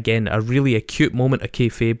a really acute moment of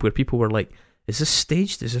kayfabe where people were like, is this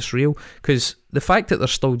staged? Is this real? Because the fact that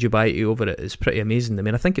there's still dubiety over it is pretty amazing. I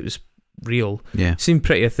mean, I think it was real. Yeah. Seemed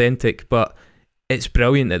pretty authentic, but it's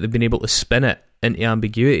brilliant that they've been able to spin it into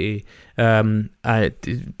ambiguity,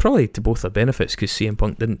 probably to both their benefits, because CM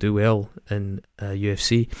Punk didn't do well in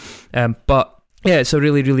UFC, but yeah, it's a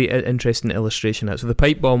really, really interesting illustration. So the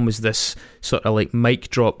pipe bomb was this sort of like mic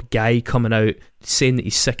drop guy coming out saying that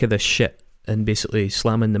he's sick of this shit and basically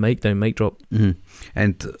slamming the mic down, mic drop.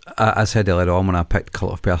 And I said earlier on when I picked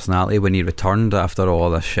Cult of Personality, when he returned after all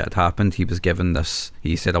this shit had happened, he was given this,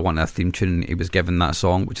 he said I want a theme tune, he was given that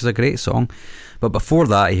song, which is a great song. But before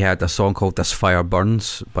that he had a song called This Fire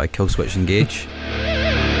Burns by Killswitch Engage.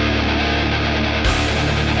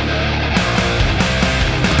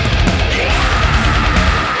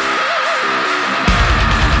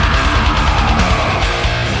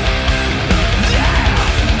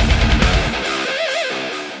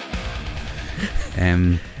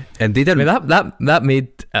 And they didn't. I mean, that made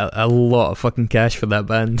a lot of fucking cash for that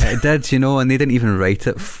band. It did, and they didn't even write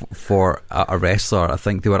it for a wrestler. I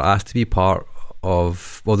think they were asked to be part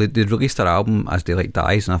of. Well, they'd released their album As Daylight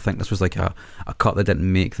Dies, and I think this was like a cut that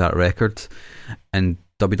didn't make that record. And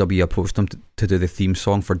WWE approached them to do the theme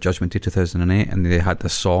song for Judgment Day 2008, and they had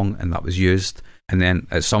this song, and that was used. And then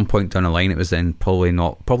at some point down the line, it was then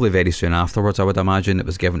probably very soon afterwards, I would imagine, it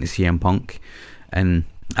was given to CM Punk, and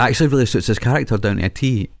actually really suits his character down to a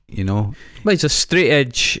T, Well, he's a straight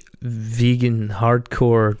edge vegan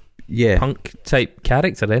hardcore punk type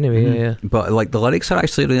character anyway. Yeah. But like the lyrics are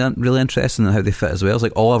actually really, really interesting in how they fit as well. It's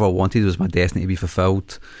like, all I ever wanted was my destiny to be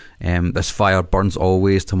fulfilled. This fire burns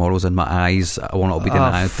always, tomorrow's in my eyes, I want it all be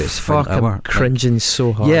denied. It's fuck, I'm cringing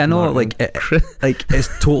so hard. Yeah, no, like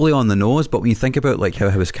it's totally on the nose. But when you think about like how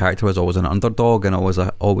his character was always an underdog and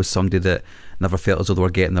always somebody that never felt as though they were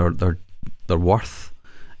getting their worth,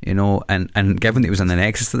 and given that it was in the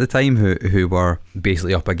Nexus at the time, who were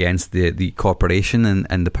basically up against the corporation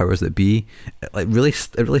and the powers that be, it really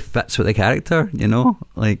fits with the character,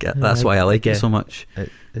 that's why I like it so much.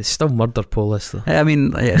 It's still murder police though. I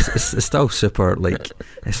mean, it's still super, like,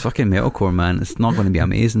 it's fucking metalcore, man. It's not going to be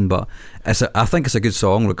amazing, but I think it's a good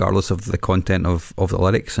song regardless of the content of the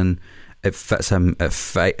lyrics, and it fits him. It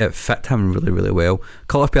fit him really, really well.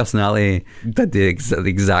 Cult of Personality did the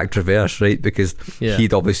exact reverse, right? Because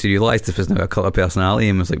he'd obviously realised this was now a Cult of Personality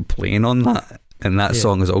and was like playing on that. And that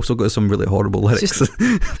song has also got some really horrible lyrics.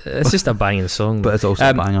 It's just a banging song, but it's also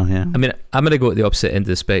a banger. Yeah. I mean, I'm going to go at the opposite end of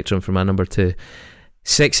the spectrum for my number 2.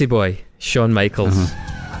 Sexy Boy, Shawn Michaels.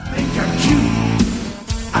 I think I'm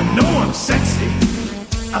cute. I know I'm sexy.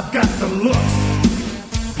 I've got the looks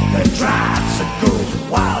that drives the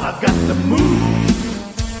girls wild. I've got the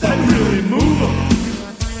moves that really move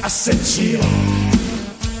them. I said chill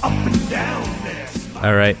up and down there.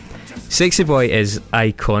 Alright, Sexy Boy is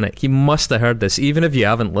iconic. You must have heard this, even if you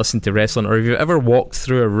haven't listened to wrestling, or if you've ever walked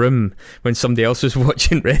through a room when somebody else was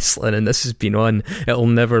watching wrestling and this has been on, it'll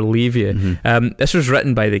never leave you. This was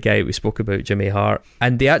written by the guy we spoke about, Jimmy Hart,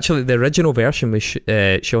 and the original version was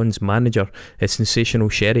Sean's manager, Sensational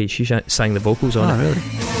Sherry. She sang the vocals on it. Really?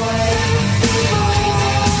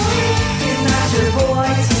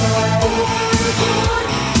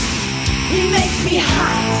 He makes me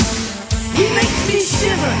hot. He makes me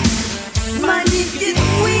shiver. My knees get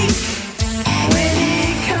weak when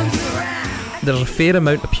he comes around. There's a fair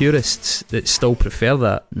amount of purists that still prefer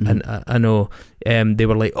that, and I know they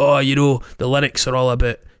were like, the lyrics are all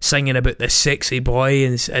about singing about this sexy boy,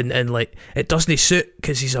 and like, it doesn't suit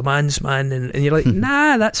because he's a man's man, and you're like,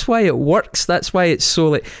 nah, that's why it works. That's why it's so,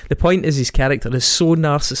 like, the point is his character is so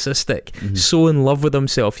narcissistic, so in love with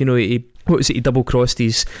himself. He double-crossed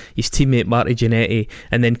his teammate Marty Jannetty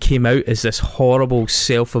and then came out as this horrible,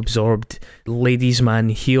 self-absorbed ladies' man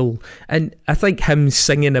heel. And I think him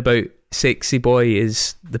singing about Sexy Boy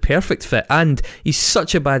is the perfect fit. And he's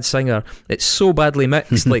such a bad singer. It's so badly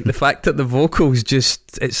mixed. Like, the fact that the vocals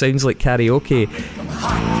it sounds like karaoke. I make him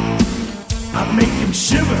hot. I make him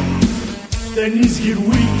shiver. Their knees get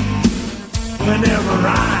weak whenever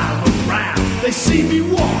I'm around. They see me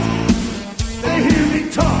walk. They hear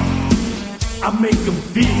me talk. I make them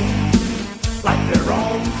feel like they're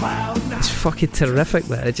on cloud nine. It's fucking terrific.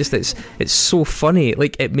 That it's so funny.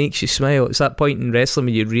 Like, it makes you smile. It's that point in wrestling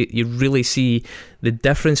where you really see the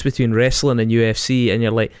difference between wrestling and UFC, and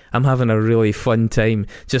you're like, I'm having a really fun time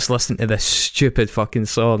just listening to this stupid fucking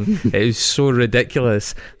song. It is so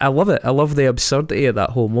ridiculous. I love it. I love the absurdity of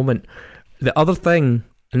that whole moment. The other thing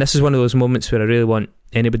and this is one of those moments where I really want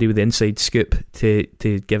anybody with the inside scoop to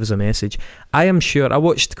give us a message. I am sure, I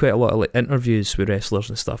watched quite a lot of like interviews with wrestlers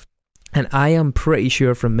and stuff, and I am pretty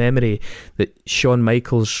sure from memory that Shawn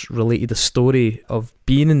Michaels related a story of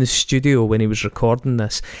being in the studio when he was recording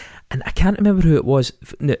this, and I can't remember who it was.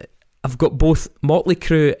 I've got both Motley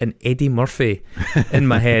Crue and Eddie Murphy in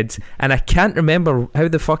my head, and I can't remember how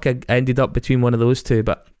the fuck I ended up between one of those two,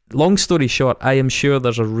 but long story short, I am sure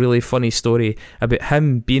there's a really funny story about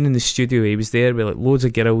him being in the studio. He was there with like loads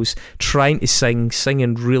of girls trying to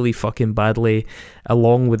singing really fucking badly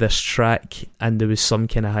along with this track, and there was some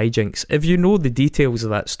kind of hijinks. If you know the details of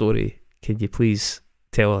that story, can you please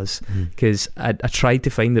tell us? Because I tried to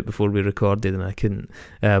find it before we recorded and I couldn't,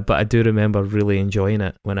 but I do remember really enjoying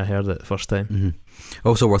it when I heard it the first time.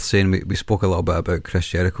 Also worth saying, we spoke a little bit about Chris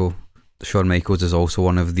Jericho. Shawn Michaels is also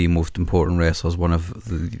one of the most important wrestlers, one of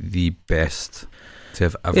the best to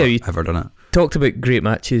have ever done it. Talked about great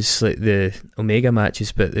matches like the Omega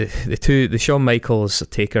matches, but the Shawn Michaels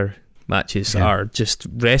Taker matches are just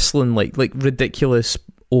wrestling like ridiculous,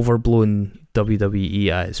 overblown WWE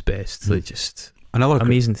at its best. Like just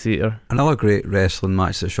amazing theatre. Another great wrestling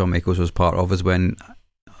match that Shawn Michaels was part of is when,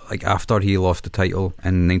 like, after he lost the title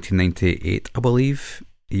in 1998, I believe.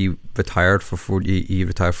 He retired for 4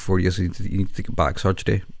 years. He needed to get back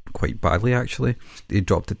surgery quite badly, actually. He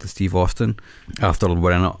dropped it to Steve Austin after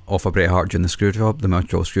winning it off of Bret Hart during the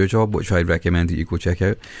Montreal Screwjob, which I'd recommend that you go check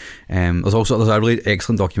out. There's a really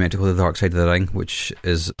excellent documentary called The Dark Side of the Ring, which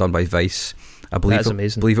is done by Vice. I believe that's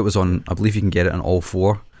amazing. I believe you can get it on all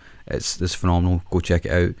four. It's phenomenal. Go check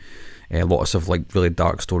it out. Lots of like really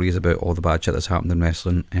dark stories about all the bad shit that's happened in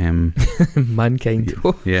wrestling. Mankind.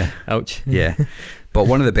 Yeah. Ouch. Yeah. But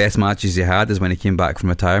one of the best matches he had is when he came back from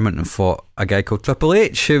retirement and fought a guy called Triple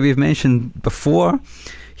H, who we've mentioned before.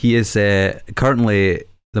 He is currently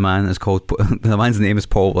the man's name is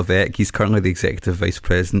Paul Levesque. He's currently the executive vice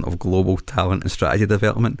president of global talent and strategy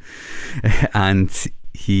development, and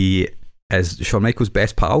he is Shawn Michaels'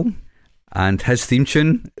 best pal. And his theme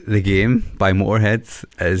tune, "The Game" by Motorhead,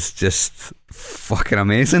 is just fucking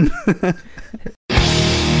amazing. Time to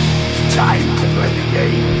play the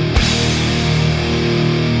game.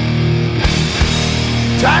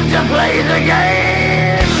 Time to play the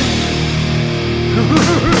game.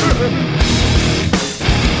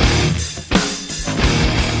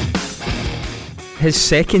 His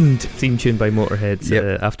second theme tune by Motorhead,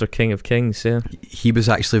 after King of Kings. Yeah, he was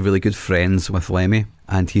actually really good friends with Lemmy,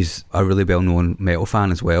 and he's a really well-known metal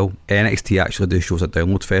fan as well. NXT actually do shows at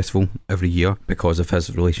Download Festival every year because of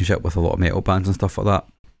his relationship with a lot of metal bands and stuff like that.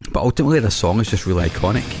 But ultimately, the song is just really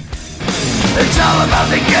iconic. It's all about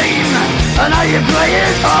the game and how you play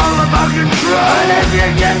it. All about control, and if you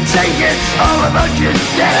can take it. All about your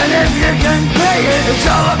debt, and if you can pay it. It's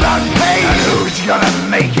all about pain, and who's gonna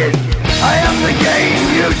make it? I am the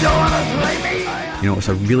game, you don't wanna play me. You know, it's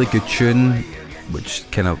a really good tune, which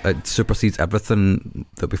kind of it supersedes everything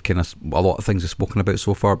that we've a lot of things we've spoken about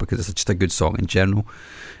so far, because it's just a good song in general.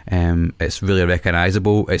 It's really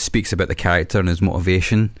recognisable. It speaks about the character and his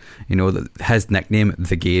motivation. You know, that his nickname,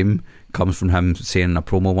 The Game, comes from him saying in a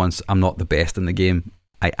promo once, "I'm not the best in the game,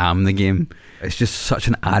 I am the game." It's just such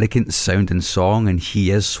an arrogant sounding song, and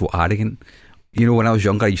he is so arrogant. You know, when I was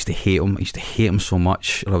younger, I used to hate him so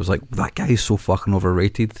much, and I was like, that guy is so fucking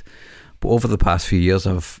overrated. But over the past few years,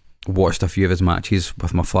 I've watched a few of his matches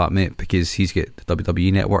with my flatmate, because he's got the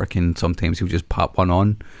WWE Network, and sometimes he'll just pop one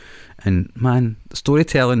on, and man, the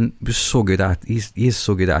storytelling was so good at he is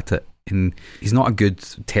so good at it. And he's not a good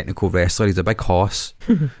technical wrestler, he's a big hoss.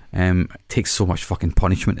 Takes so much fucking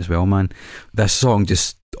punishment as well, man. This song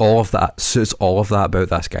just, all of that suits all of that about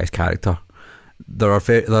this guy's character. There are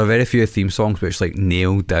very few theme songs which like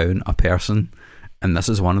nail down a person, and this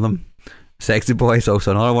is one of them. Sexy Boy is also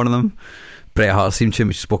another one of them. Bret Hart's theme tune,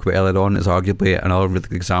 which we spoke about earlier on, is arguably another really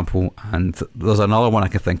good example, and there's another one I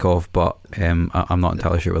can think of, but I'm not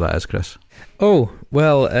entirely sure what that is, Chris. Oh,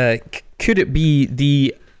 well, could it be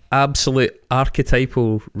the absolute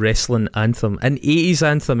archetypal wrestling anthem, an 80s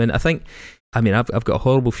anthem? And I've got a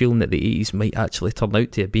horrible feeling that the 80s might actually turn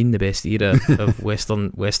out to have been the best era of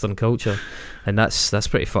Western culture, and that's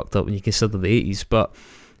pretty fucked up when you consider the 80s. But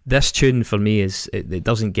this tune for me it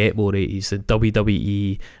doesn't get more 80s. The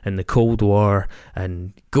WWE and the Cold War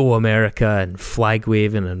and Go America and flag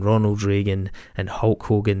waving and Ronald Reagan and Hulk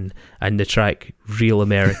Hogan and the track Real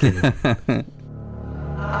American.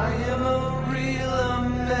 I am a real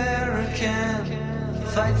American,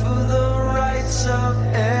 fight for the rights of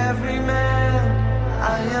every man.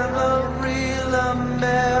 I am a real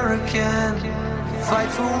American, fight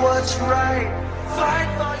for what's right, fight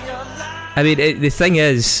for your life. I mean, the thing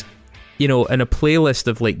is, you know, in a playlist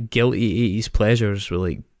of like guilty 80s pleasures with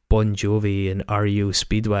like Bon Jovi and REO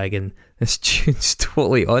Speedwagon, this tune's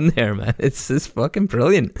totally on there, man. It's fucking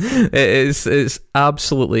brilliant. It's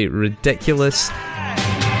absolutely ridiculous. I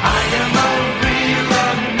am a real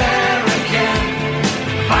American,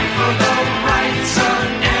 fight for the rights of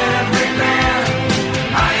every man.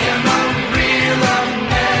 I am a real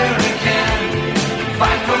American,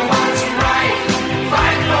 fight for what's right,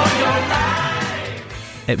 fight for your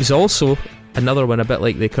life. It was also another one a bit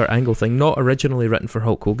like the Kurt Angle thing, not originally written for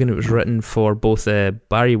Hulk Hogan. It was written for both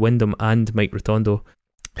Barry Windham and Mike Rotundo,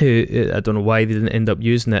 who I don't know why they didn't end up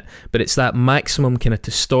using it, but it's that maximum kind of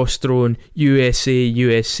testosterone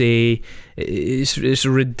USA. It's a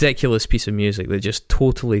ridiculous piece of music that just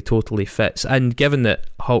totally fits. And given that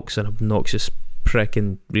Hulk's an obnoxious prick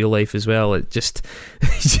in real life as well, it just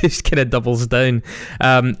kind of doubles down.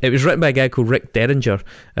 It was written by a guy called Rick Derringer.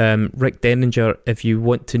 Rick Derringer, if you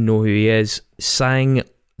want to know who he is, sang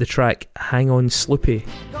the track Hang On Sloopy.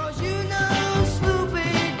 'Cause you know,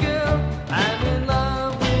 Sloopy girl, I'm in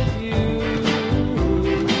love with you.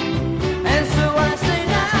 And so I say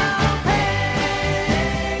now,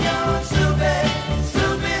 hang on, Sloopy,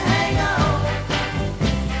 Sloopy, hang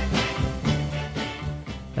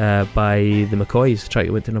on. By the McCoys, the track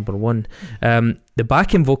that went to number 1. The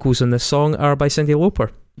backing vocals on this song are by Cyndi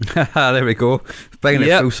Lauper. There we go. Bringing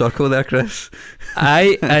Yep. it full circle there, Chris.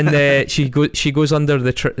 Aye, and she goes under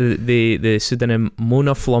the pseudonym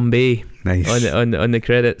Mona Flambe Nice. on the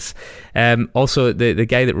credits. Also, the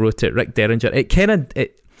guy that wrote it, Rick Derringer. The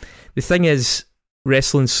thing is,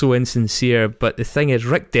 wrestling's so insincere, but the thing is,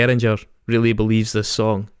 Rick Derringer really believes this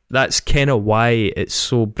song. That's kind of why it's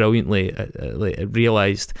so brilliantly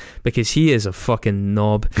realised, because he is a fucking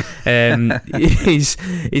knob. He's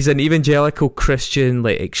an evangelical Christian,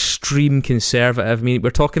 like extreme conservative. I mean, we're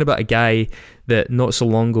talking about a guy that not so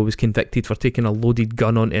long ago was convicted for taking a loaded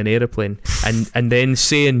gun onto an aeroplane and then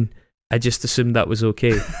saying, I just assumed that was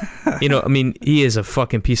okay. You know, I mean, he is a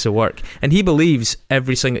fucking piece of work. And he believes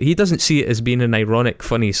every single... He doesn't see it as being an ironic,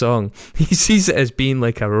 funny song. He sees it as being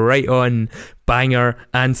like a right-on banger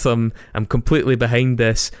anthem. I'm completely behind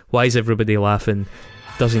this. Why is everybody laughing?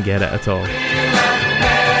 Doesn't get it at all.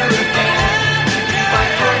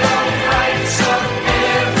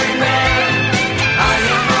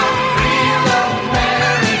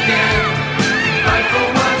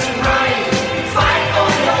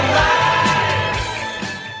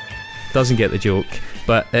 Doesn't get the joke,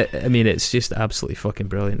 but I mean, it's just absolutely fucking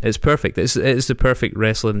brilliant. It's perfect. It's the perfect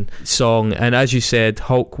wrestling song. And as you said,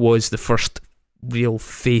 Hulk was the first real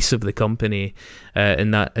face of the company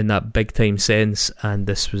in that big time sense, and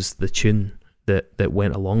this was the tune that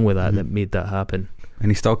went along with that, that made that happen.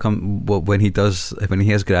 And he still when he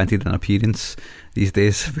has granted an appearance these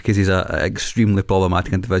days, because he's a extremely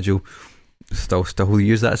problematic individual, still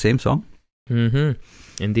use that same song.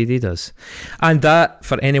 Indeed he does. And that,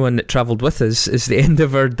 for anyone that travelled with us, is the end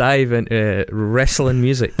of our dive into wrestling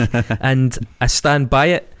music. And I stand by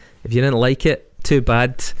it. If you didn't like it, too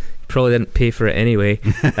bad. You probably didn't pay for it anyway.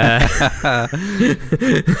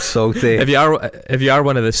 Salty. If you are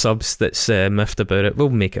one of the subs that's miffed about it, we'll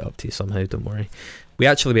make it up to you somehow, don't worry. We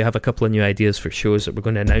have a couple of new ideas for shows that we're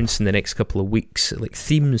going to announce in the next couple of weeks, like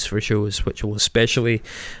themes for shows, which will especially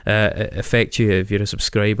affect you if you're a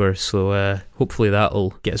subscriber. So hopefully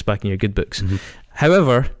that'll get us back in your good books.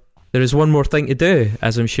 However, there is one more thing to do,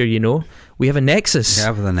 as I'm sure you know. We have a Nexus,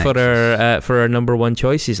 for our number one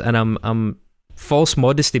choices, and I'm false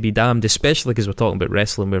modesty be damned, especially because we're talking about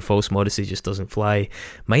wrestling where false modesty just doesn't fly.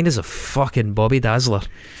 Mine is a fucking Bobby Dazzler.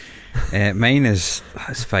 Mine is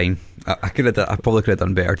fine. I probably could have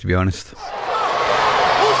done better, to be honest. This is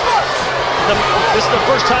the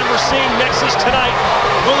first time we're seeing Nexus tonight.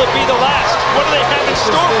 Will it be the last? What do they have in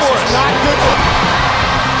store for us? Not good.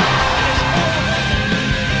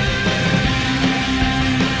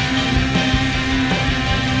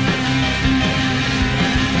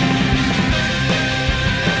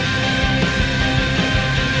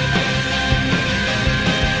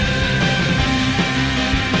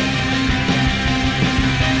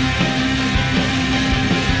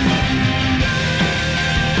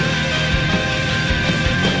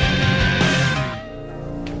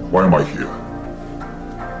 Why am I here?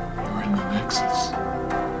 You're in the Nexus.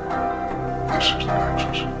 This is the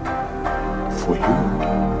Nexus. For you,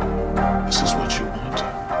 this is what you want.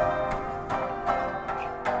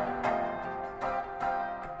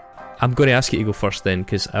 I'm going to ask you to go first then,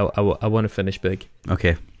 because I want to finish big.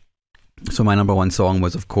 Okay. So my number one song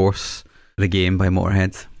was, of course, The Game by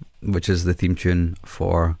Motorhead, which is the theme tune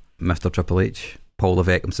for Mr. Triple H, Paul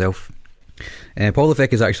Levesque himself. Paul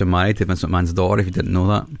Levesque is actually married to Vince McMahon's daughter, if you didn't know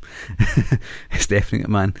that. Stephanie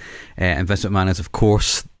McMahon. And Vince McMahon is, of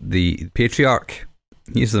course, the patriarch.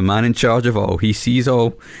 He's the man in charge of all. He sees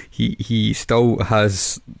all. He still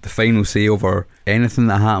has the final say over anything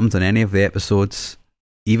that happens on any of the episodes.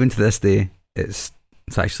 Even to this day, it's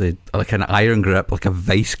actually like an iron grip, like a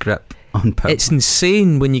vice grip on power. It's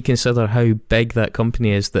insane when you consider how big that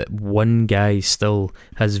company is, that one guy still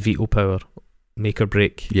has veto power, make or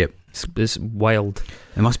break. Yep. It's wild.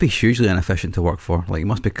 It must be hugely inefficient to work for. Like, it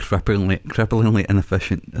must be cripplingly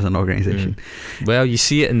inefficient as an organisation. Well, you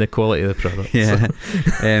see it in the quality of the product. Yeah.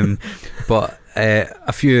 But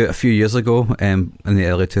a few years ago, in the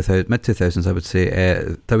early mid 2000s, I would say,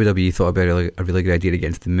 WWE thought about a really good idea to get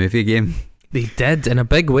into the movie game. They did, in a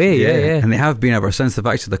big way. Yeah. And they have been ever since. They've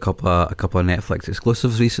actually had a couple of Netflix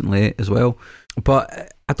exclusives recently as well.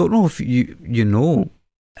 But I don't know if you know.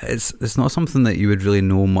 It's not something that you would really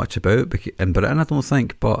know much about in Britain, I don't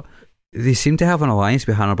think, but they seem to have an alliance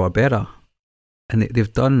with Hanna-Barbera, and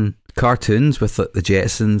they've done cartoons with the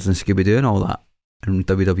Jetsons and Scooby-Doo and all that, and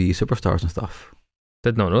WWE superstars and stuff.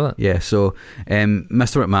 Did not know that. Yeah, so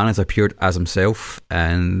Mr. McMahon has appeared as himself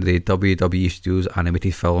in the WWE Studios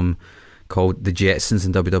animated film called The Jetsons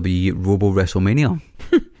and WWE Robo WrestleMania.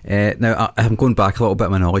 Now, I'm going back a little bit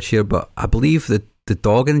of my knowledge here, but I believe that the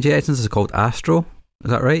dog in the Jetsons is called Astro. Is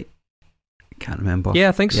that right? Can't remember. Yeah,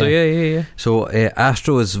 I think so. Yeah. So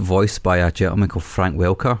Astro is voiced by a gentleman called Frank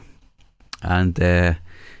Welker, and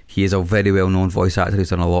he is a very well-known voice actor. He's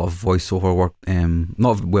done a lot of voiceover work.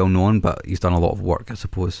 Not well-known, but he's done a lot of work, I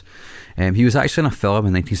suppose. He was actually in a film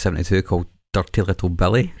in 1972 called Dirty Little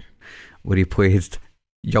Billy, where he played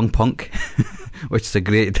Young Punk, which is a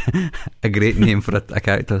great name for a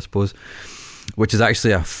character, I suppose. Which is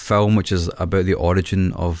actually a film which is about the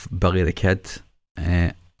origin of Billy the Kid.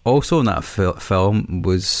 Also in that film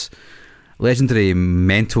was legendary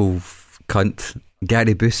mental cunt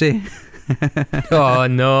Gary Busey. Oh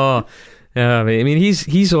no! I mean,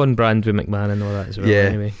 he's on brand with McMahon and all that as well. Yeah.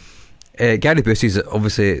 Anyway, Gary Busey's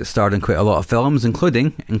obviously starred in quite a lot of films,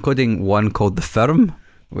 including one called The Firm,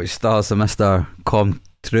 which stars a Mr.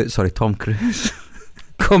 Tom Cruise.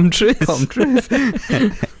 Tom Cruise.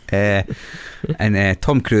 And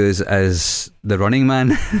Tom Cruise is the Running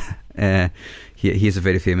Man. He is a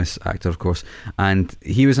very famous actor, of course, and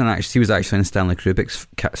he was actually in Stanley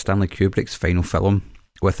Kubrick's final film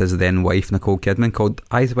with his then wife Nicole Kidman called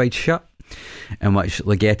Eyes Wide Shut, in which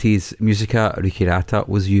Ligeti's Musica Requirata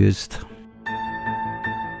was used.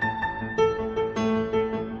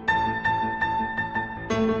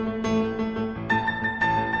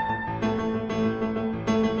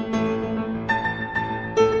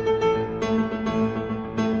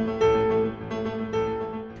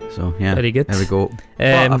 So yeah, very good. There we go.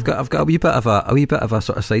 I've got a wee bit of a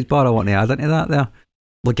sort of sidebar I want to add into that there.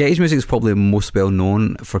 Ligeti's music is probably most well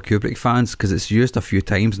known for Kubrick fans because it's used a few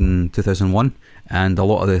times in 2001, and a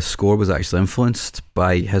lot of the score was actually influenced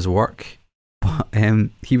by his work. But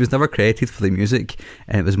he was never credited for the music,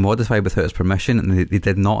 and it was modified without his permission, and they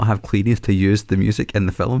did not have clearance to use the music in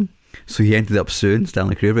the film. So he ended up suing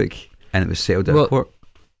Stanley Kubrick, and it was settled out of court.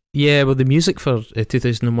 Yeah, well, the music for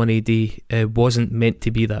 2001 AD wasn't meant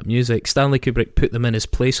to be that music. Stanley Kubrick put them in as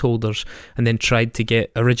placeholders and then tried to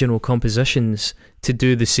get original compositions to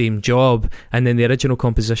do the same job, and then the original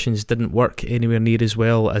compositions didn't work anywhere near as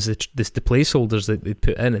well as the placeholders that they'd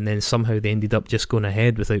put in, and then somehow they ended up just going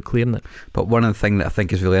ahead without clearing it. But one of the things that I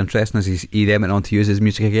think is really interesting is he then went on to use his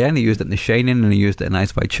music again. He used it in The Shining, and he used it in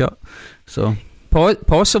Eyes Wide Shut. So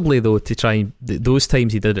possibly though, to try and those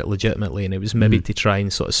times he did it legitimately, and it was maybe to try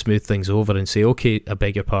and sort of smooth things over and say, okay, I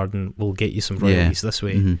beg your pardon, we'll get you some royalties this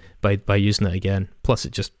way by using it again. Plus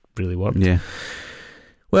it just really worked. Yeah.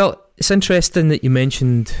 Well, it's interesting that you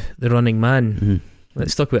mentioned the Running Man.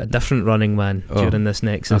 Let's talk about a different Running Man during this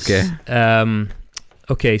Nexus.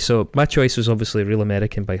 Okay, so my choice was obviously Real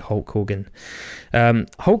American by Hulk Hogan.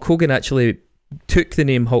 Hulk Hogan actually took the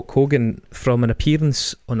name Hulk Hogan from an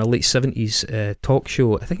appearance on a late 70s talk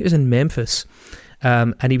show. I think it was in Memphis,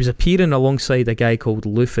 and he was appearing alongside a guy called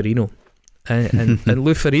Lou Ferrigno, and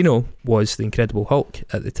Lou Ferrigno was the Incredible Hulk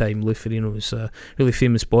at the time. Lou Ferrigno was a really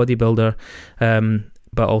famous bodybuilder,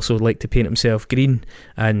 but also liked to paint himself green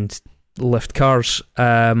and lift cars,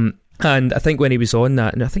 and I think when he was on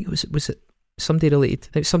that, and I think it was somebody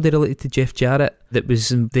related to Jeff Jarrett that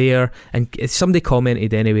was there, and somebody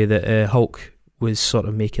commented anyway that Hulk was sort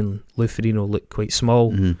of making Lou Ferrigno look quite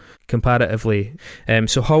small comparatively.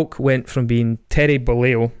 So Hulk went from being Terry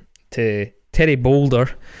Bolleo to Terry Boulder,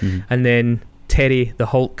 and then Terry the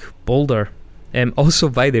Hulk Boulder Also,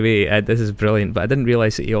 by the way, this is brilliant, but I didn't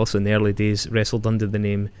realise that he also in the early days wrestled under the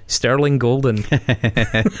name Sterling Golden.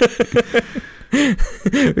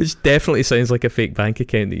 Which definitely sounds like a fake bank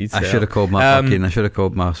account that you'd set I should have up. called my I should have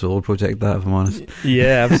called my solo project that, if I'm honest.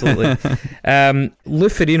 Yeah, absolutely. Lou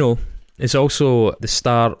Ferrigno is also the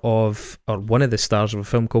star of, or one of the stars of a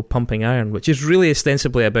film called Pumping Iron, which is really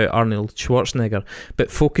ostensibly about Arnold Schwarzenegger,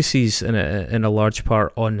 but focuses in a large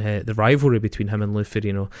part on the rivalry between him and Lou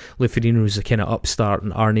Ferrigno. Lou Ferrigno was the kind of upstart,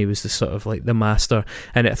 and Arnie was the sort of like the master.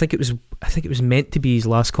 And I think it was meant to be his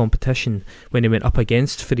last competition when he went up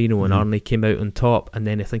against Ferrigno, and Arnie came out on top. And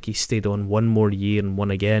then I think he stayed on one more year and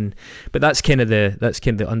won again. But that's kind of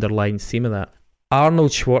the underlying theme of that.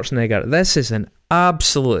 Arnold Schwarzenegger. This is an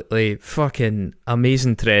absolutely fucking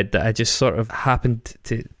amazing thread that I just sort of happened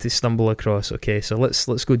to stumble across. Okay, so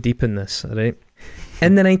let's go deep in this. All right.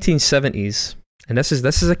 In the 1970s, and this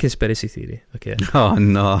is a conspiracy theory. Okay. Oh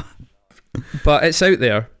no. But it's out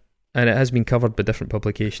there, and it has been covered by different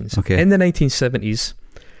publications. Okay. In the 1970s,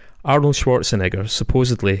 Arnold Schwarzenegger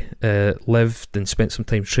supposedly lived and spent some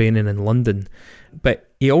time training in London, but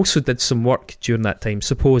he also did some work during that time,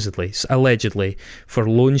 supposedly, allegedly, for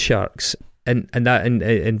loan sharks, and that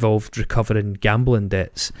involved recovering gambling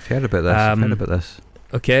debts. I've heard about this.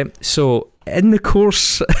 Okay, so in the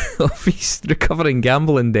course of his recovering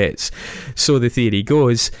gambling debts, so the theory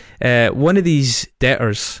goes, one of these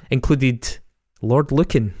debtors included Lord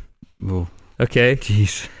Lucan. Whoa. Okay.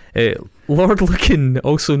 Jeez. Lord Lucan,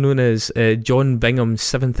 also known as John Bingham's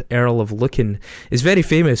 7th Earl of Lucan, is very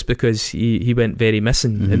famous because he went very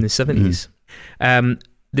missing in the 70s.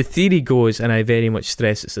 The theory goes, and I very much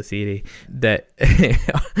stress it's a theory, that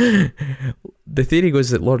the theory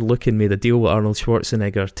goes that Lord Lucan made a deal with Arnold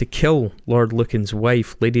Schwarzenegger to kill Lord Lucan's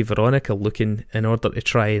wife, Lady Veronica Lucan, in order to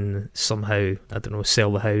try and somehow, I don't know,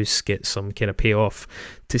 sell the house, get some kind of payoff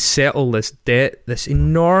to settle this debt, this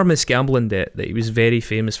enormous gambling debt that he was very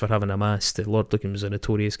famous for having amassed. Lord Lucan was a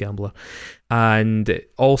notorious gambler. And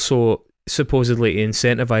also, supposedly to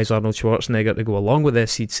incentivise Arnold Schwarzenegger to go along with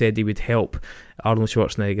this, he'd said he would help Arnold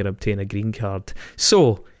Schwarzenegger obtain a green card.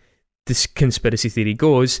 So, this conspiracy theory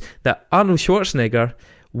goes that Arnold Schwarzenegger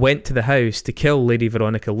went to the house to kill Lady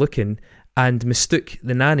Veronica Lucan and mistook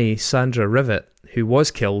the nanny, Sandra Rivet, who was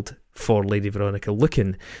killed, for Lady Veronica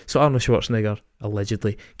Lucan. So Arnold Schwarzenegger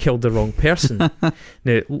allegedly killed the wrong person.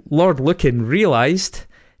 Now, Lord Lucan realised,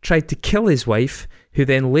 tried to kill his wife, who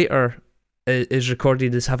then later is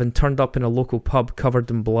recorded as having turned up in a local pub covered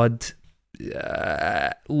in blood.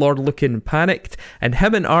 Lord Lucan panicked, and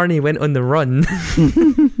him and Arnie went on the run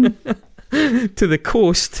to the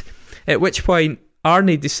coast, at which point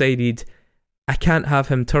Arnie decided, I can't have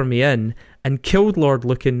him turn me in, and killed Lord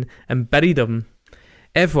Lucan and buried him.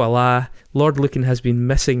 Et voila, Lord Lucan has been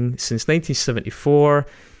missing since 1974,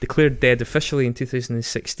 declared dead officially in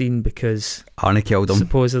 2016 because Arnie killed him.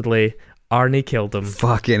 Supposedly Arnie killed him.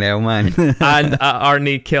 Fucking hell, man. And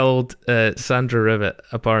Arnie killed Sandra Rivet,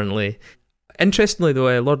 apparently. Interestingly,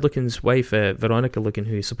 though, Lord Lucan's wife, Veronica Lucan,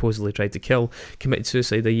 who he supposedly tried to kill, committed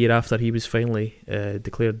suicide a year after he was finally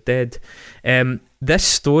declared dead. This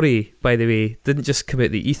story, by the way, didn't just come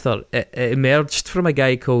out the ether. It emerged from a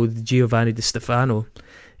guy called Giovanni Di Stefano.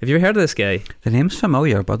 Have you ever heard of this guy? The name's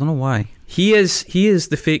familiar, but I don't know why. He is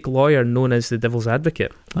the fake lawyer known as the Devil's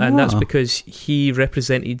Advocate, and that's because he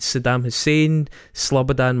represented Saddam Hussein,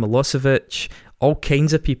 Slobodan Milosevic, all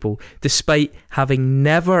kinds of people, despite having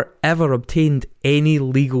never ever obtained any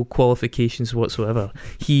legal qualifications whatsoever.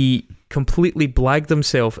 He completely blagged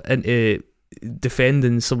himself into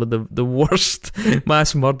defending some of the worst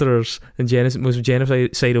mass murderers and most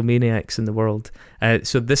genocidal maniacs in the world.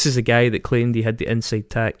 So this is a guy that claimed he had the inside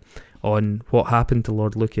tack on what happened to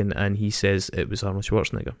Lord Lucan, and he says it was Arnold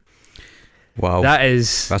Schwarzenegger. Wow.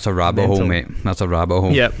 That's a rabbit hole, mate. That's a rabbit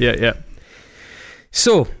hole. Yeah.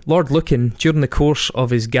 So, Lord Lucan, during the course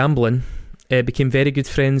of his gambling, became very good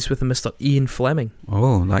friends with a Mr. Ian Fleming.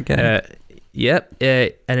 Oh, that guy.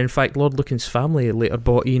 And in fact, Lord Lucan's family later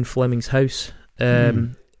bought Ian Fleming's house.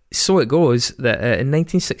 So it goes that in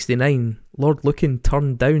 1969, Lord Lucan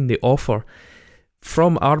turned down the offer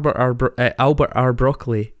from Albert R.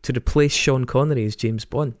 Broccoli to replace Sean Connery as James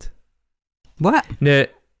Bond. What? Now,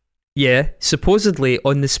 yeah, supposedly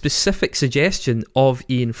on the specific suggestion of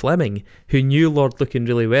Ian Fleming, who knew Lord Lucan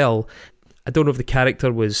really well. I don't know if the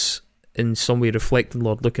character was in some way reflecting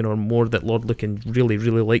Lord Lucan, or more that Lord Lucan really,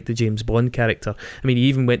 really liked the James Bond character. I mean, he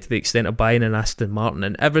even went to the extent of buying an Aston Martin,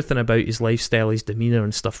 and everything about his lifestyle, his demeanour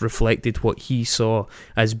and stuff reflected what he saw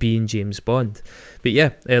as being James Bond. But yeah,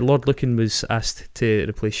 Lord Lucan was asked to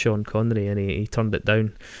replace Sean Connery, and he turned it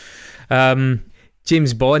down.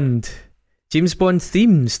 James Bond James Bond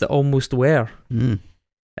themes that almost were.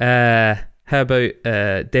 How about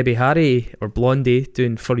Debbie Harry or Blondie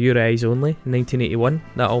doing For Your Eyes Only in 1981?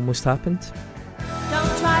 That almost happened.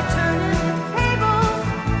 Don't try turning the tables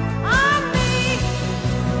on me.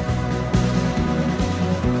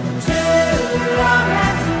 Too long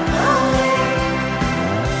and lonely.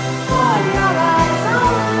 For your eyes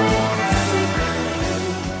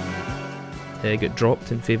only. Got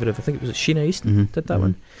dropped in favour of, I think it was Sheena Easton Mhm, did that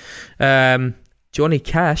one. Johnny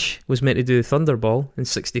Cash was meant to do Thunderball in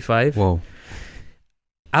 65. Whoa.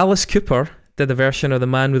 Alice Cooper did a version of The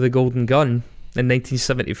Man with the Golden Gun in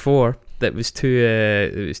 1974 that was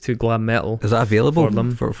too glam metal. Is that available For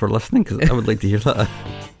them. for listening? Because I would like to hear that.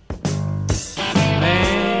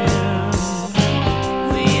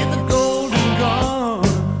 With the golden gun,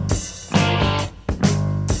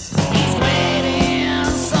 he's waiting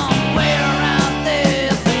somewhere out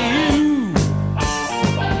there for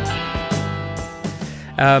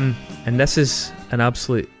you. And this is an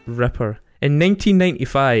absolute ripper. In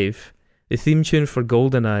 1995, the theme tune for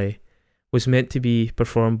GoldenEye was meant to be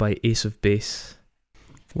performed by Ace of Base.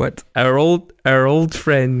 What? Our old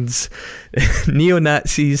friends,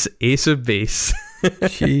 neo-Nazis, Ace of Base.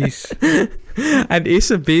 Jeez. And Ace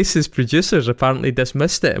of Base's producers apparently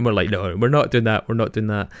dismissed it and were like, no, we're not doing that.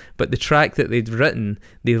 But the track that they'd written,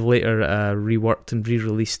 they've later reworked and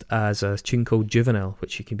re-released as a tune called Juvenile,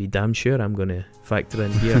 which you can be damn sure I'm going to factor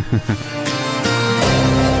in here.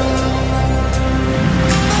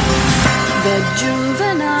 The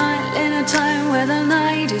juvenile in a time where the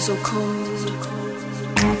night is so cold.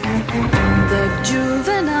 The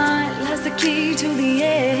juvenile has the key to the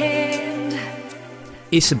end.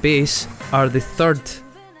 Ace of Base are the third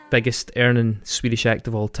biggest earning Swedish act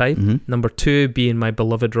of all time. Number 2 being My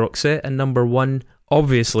Beloved Roxette, and number 1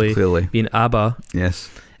 obviously Clearly. being ABBA. Yes.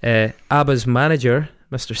 ABBA's manager,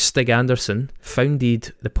 Mr. Stig Anderson,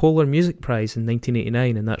 founded the Polar Music Prize in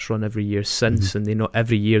 1989, and that's run every year since. And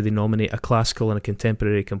every year they nominate a classical and a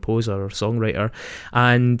contemporary composer or songwriter.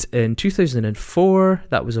 And in 2004,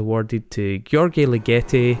 that was awarded to Gheorghe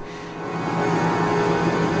Ligeti.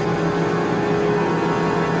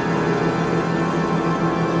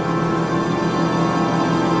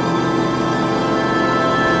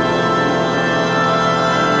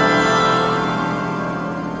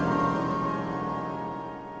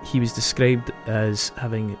 He was described as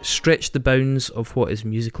having stretched the bounds of what is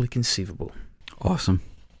musically conceivable. Awesome.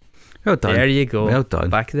 Well done. There you go. Well done.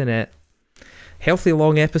 Back of the net. Healthy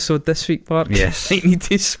long episode this week, Mark. Yes. I need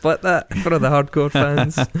to split that for the hardcore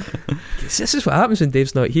fans. This is what happens when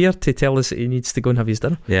Dave's not here to tell us that he needs to go and have his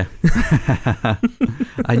dinner. Yeah.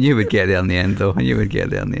 I knew we'd get there in the end, though.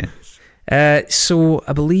 So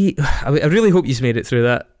I believe, I really hope you've made it through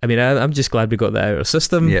that. I mean, I'm just glad we got that out of our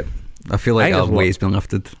system. Yep. I feel like our weight's been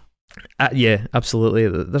lifted. Yeah, absolutely.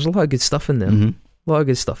 There's a lot of good stuff in there. Mhm. A lot of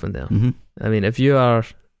good stuff in there. Mhm. I mean,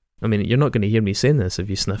 you're not going to hear me saying this if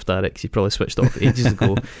you sniffed at it, 'cause you probably switched off ages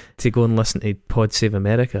ago to go and listen to Pod Save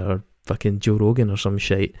America or fucking Joe Rogan or some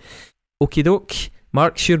shite. Okie doke.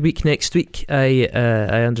 Mark's your week next week. I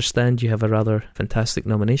understand you have a rather fantastic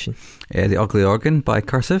nomination. The Ugly Organ by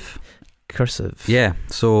Cursive. Yeah,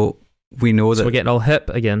 so we know that... So we're getting all hip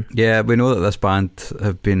again. Yeah, we know that this band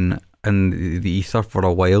have been in the ether for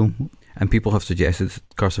a while, and people have suggested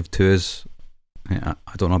Cursive 2 is... I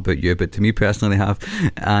don't know about you, but to me personally they have.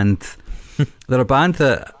 And they're a band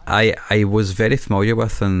that I was very familiar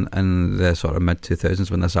with in the sort of mid-2000s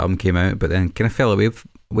when this album came out, but then kind of fell away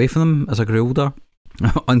from them as I grew older.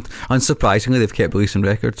 Unsurprisingly, they've kept releasing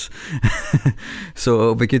records. So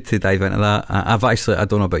it'll be good to dive into that. I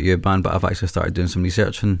don't know about you, man, but I've actually started doing some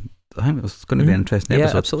research, and I think it's going to be an interesting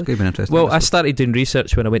episode. Yeah, absolutely. It's going to be an interesting Well, episode. I started doing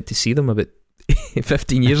research when I went to see them about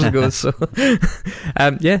 15 years ago, so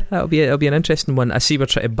yeah, it'll be an interesting one. I see we're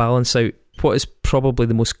trying to balance out what is probably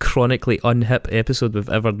the most chronically unhip episode we've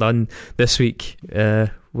ever done this week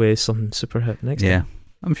with some super hip next time.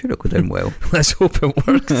 I'm sure it'll go down well. Let's hope it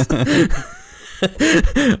works.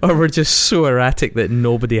 Or we're just so erratic that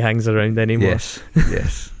nobody hangs around anymore.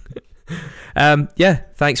 Yes. Yeah,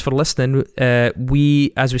 thanks for listening. As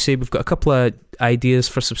we say, we've got a couple of ideas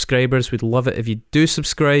for subscribers. We'd love it if you do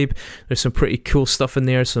subscribe. There's some pretty cool stuff in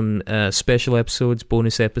there, some special episodes,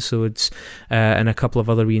 bonus episodes, and a couple of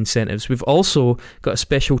other wee incentives. We've also got a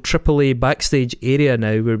special AAA backstage area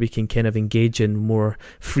now where we can kind of engage in more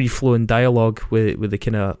free-flowing dialogue with the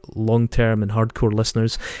kind of long-term and hardcore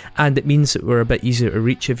listeners, and it means that we're a bit easier to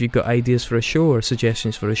reach if you've got ideas for a show or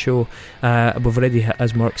suggestions for a show. We've already,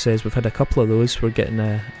 as Mark says, we've had a couple of those. We're getting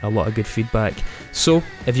a lot of good feedback. So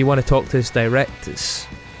if you want to talk to us direct, it's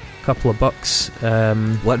couple of bucks.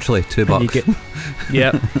 Literally $2. And you get,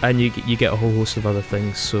 yeah, and you get a whole host of other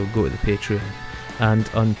things. So go to the Patreon. And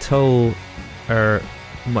until our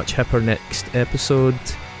much hipper next episode,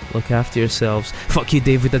 look after yourselves. Fuck you,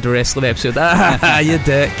 Dave. We did the wrestling episode. Ah, you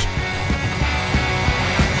dick.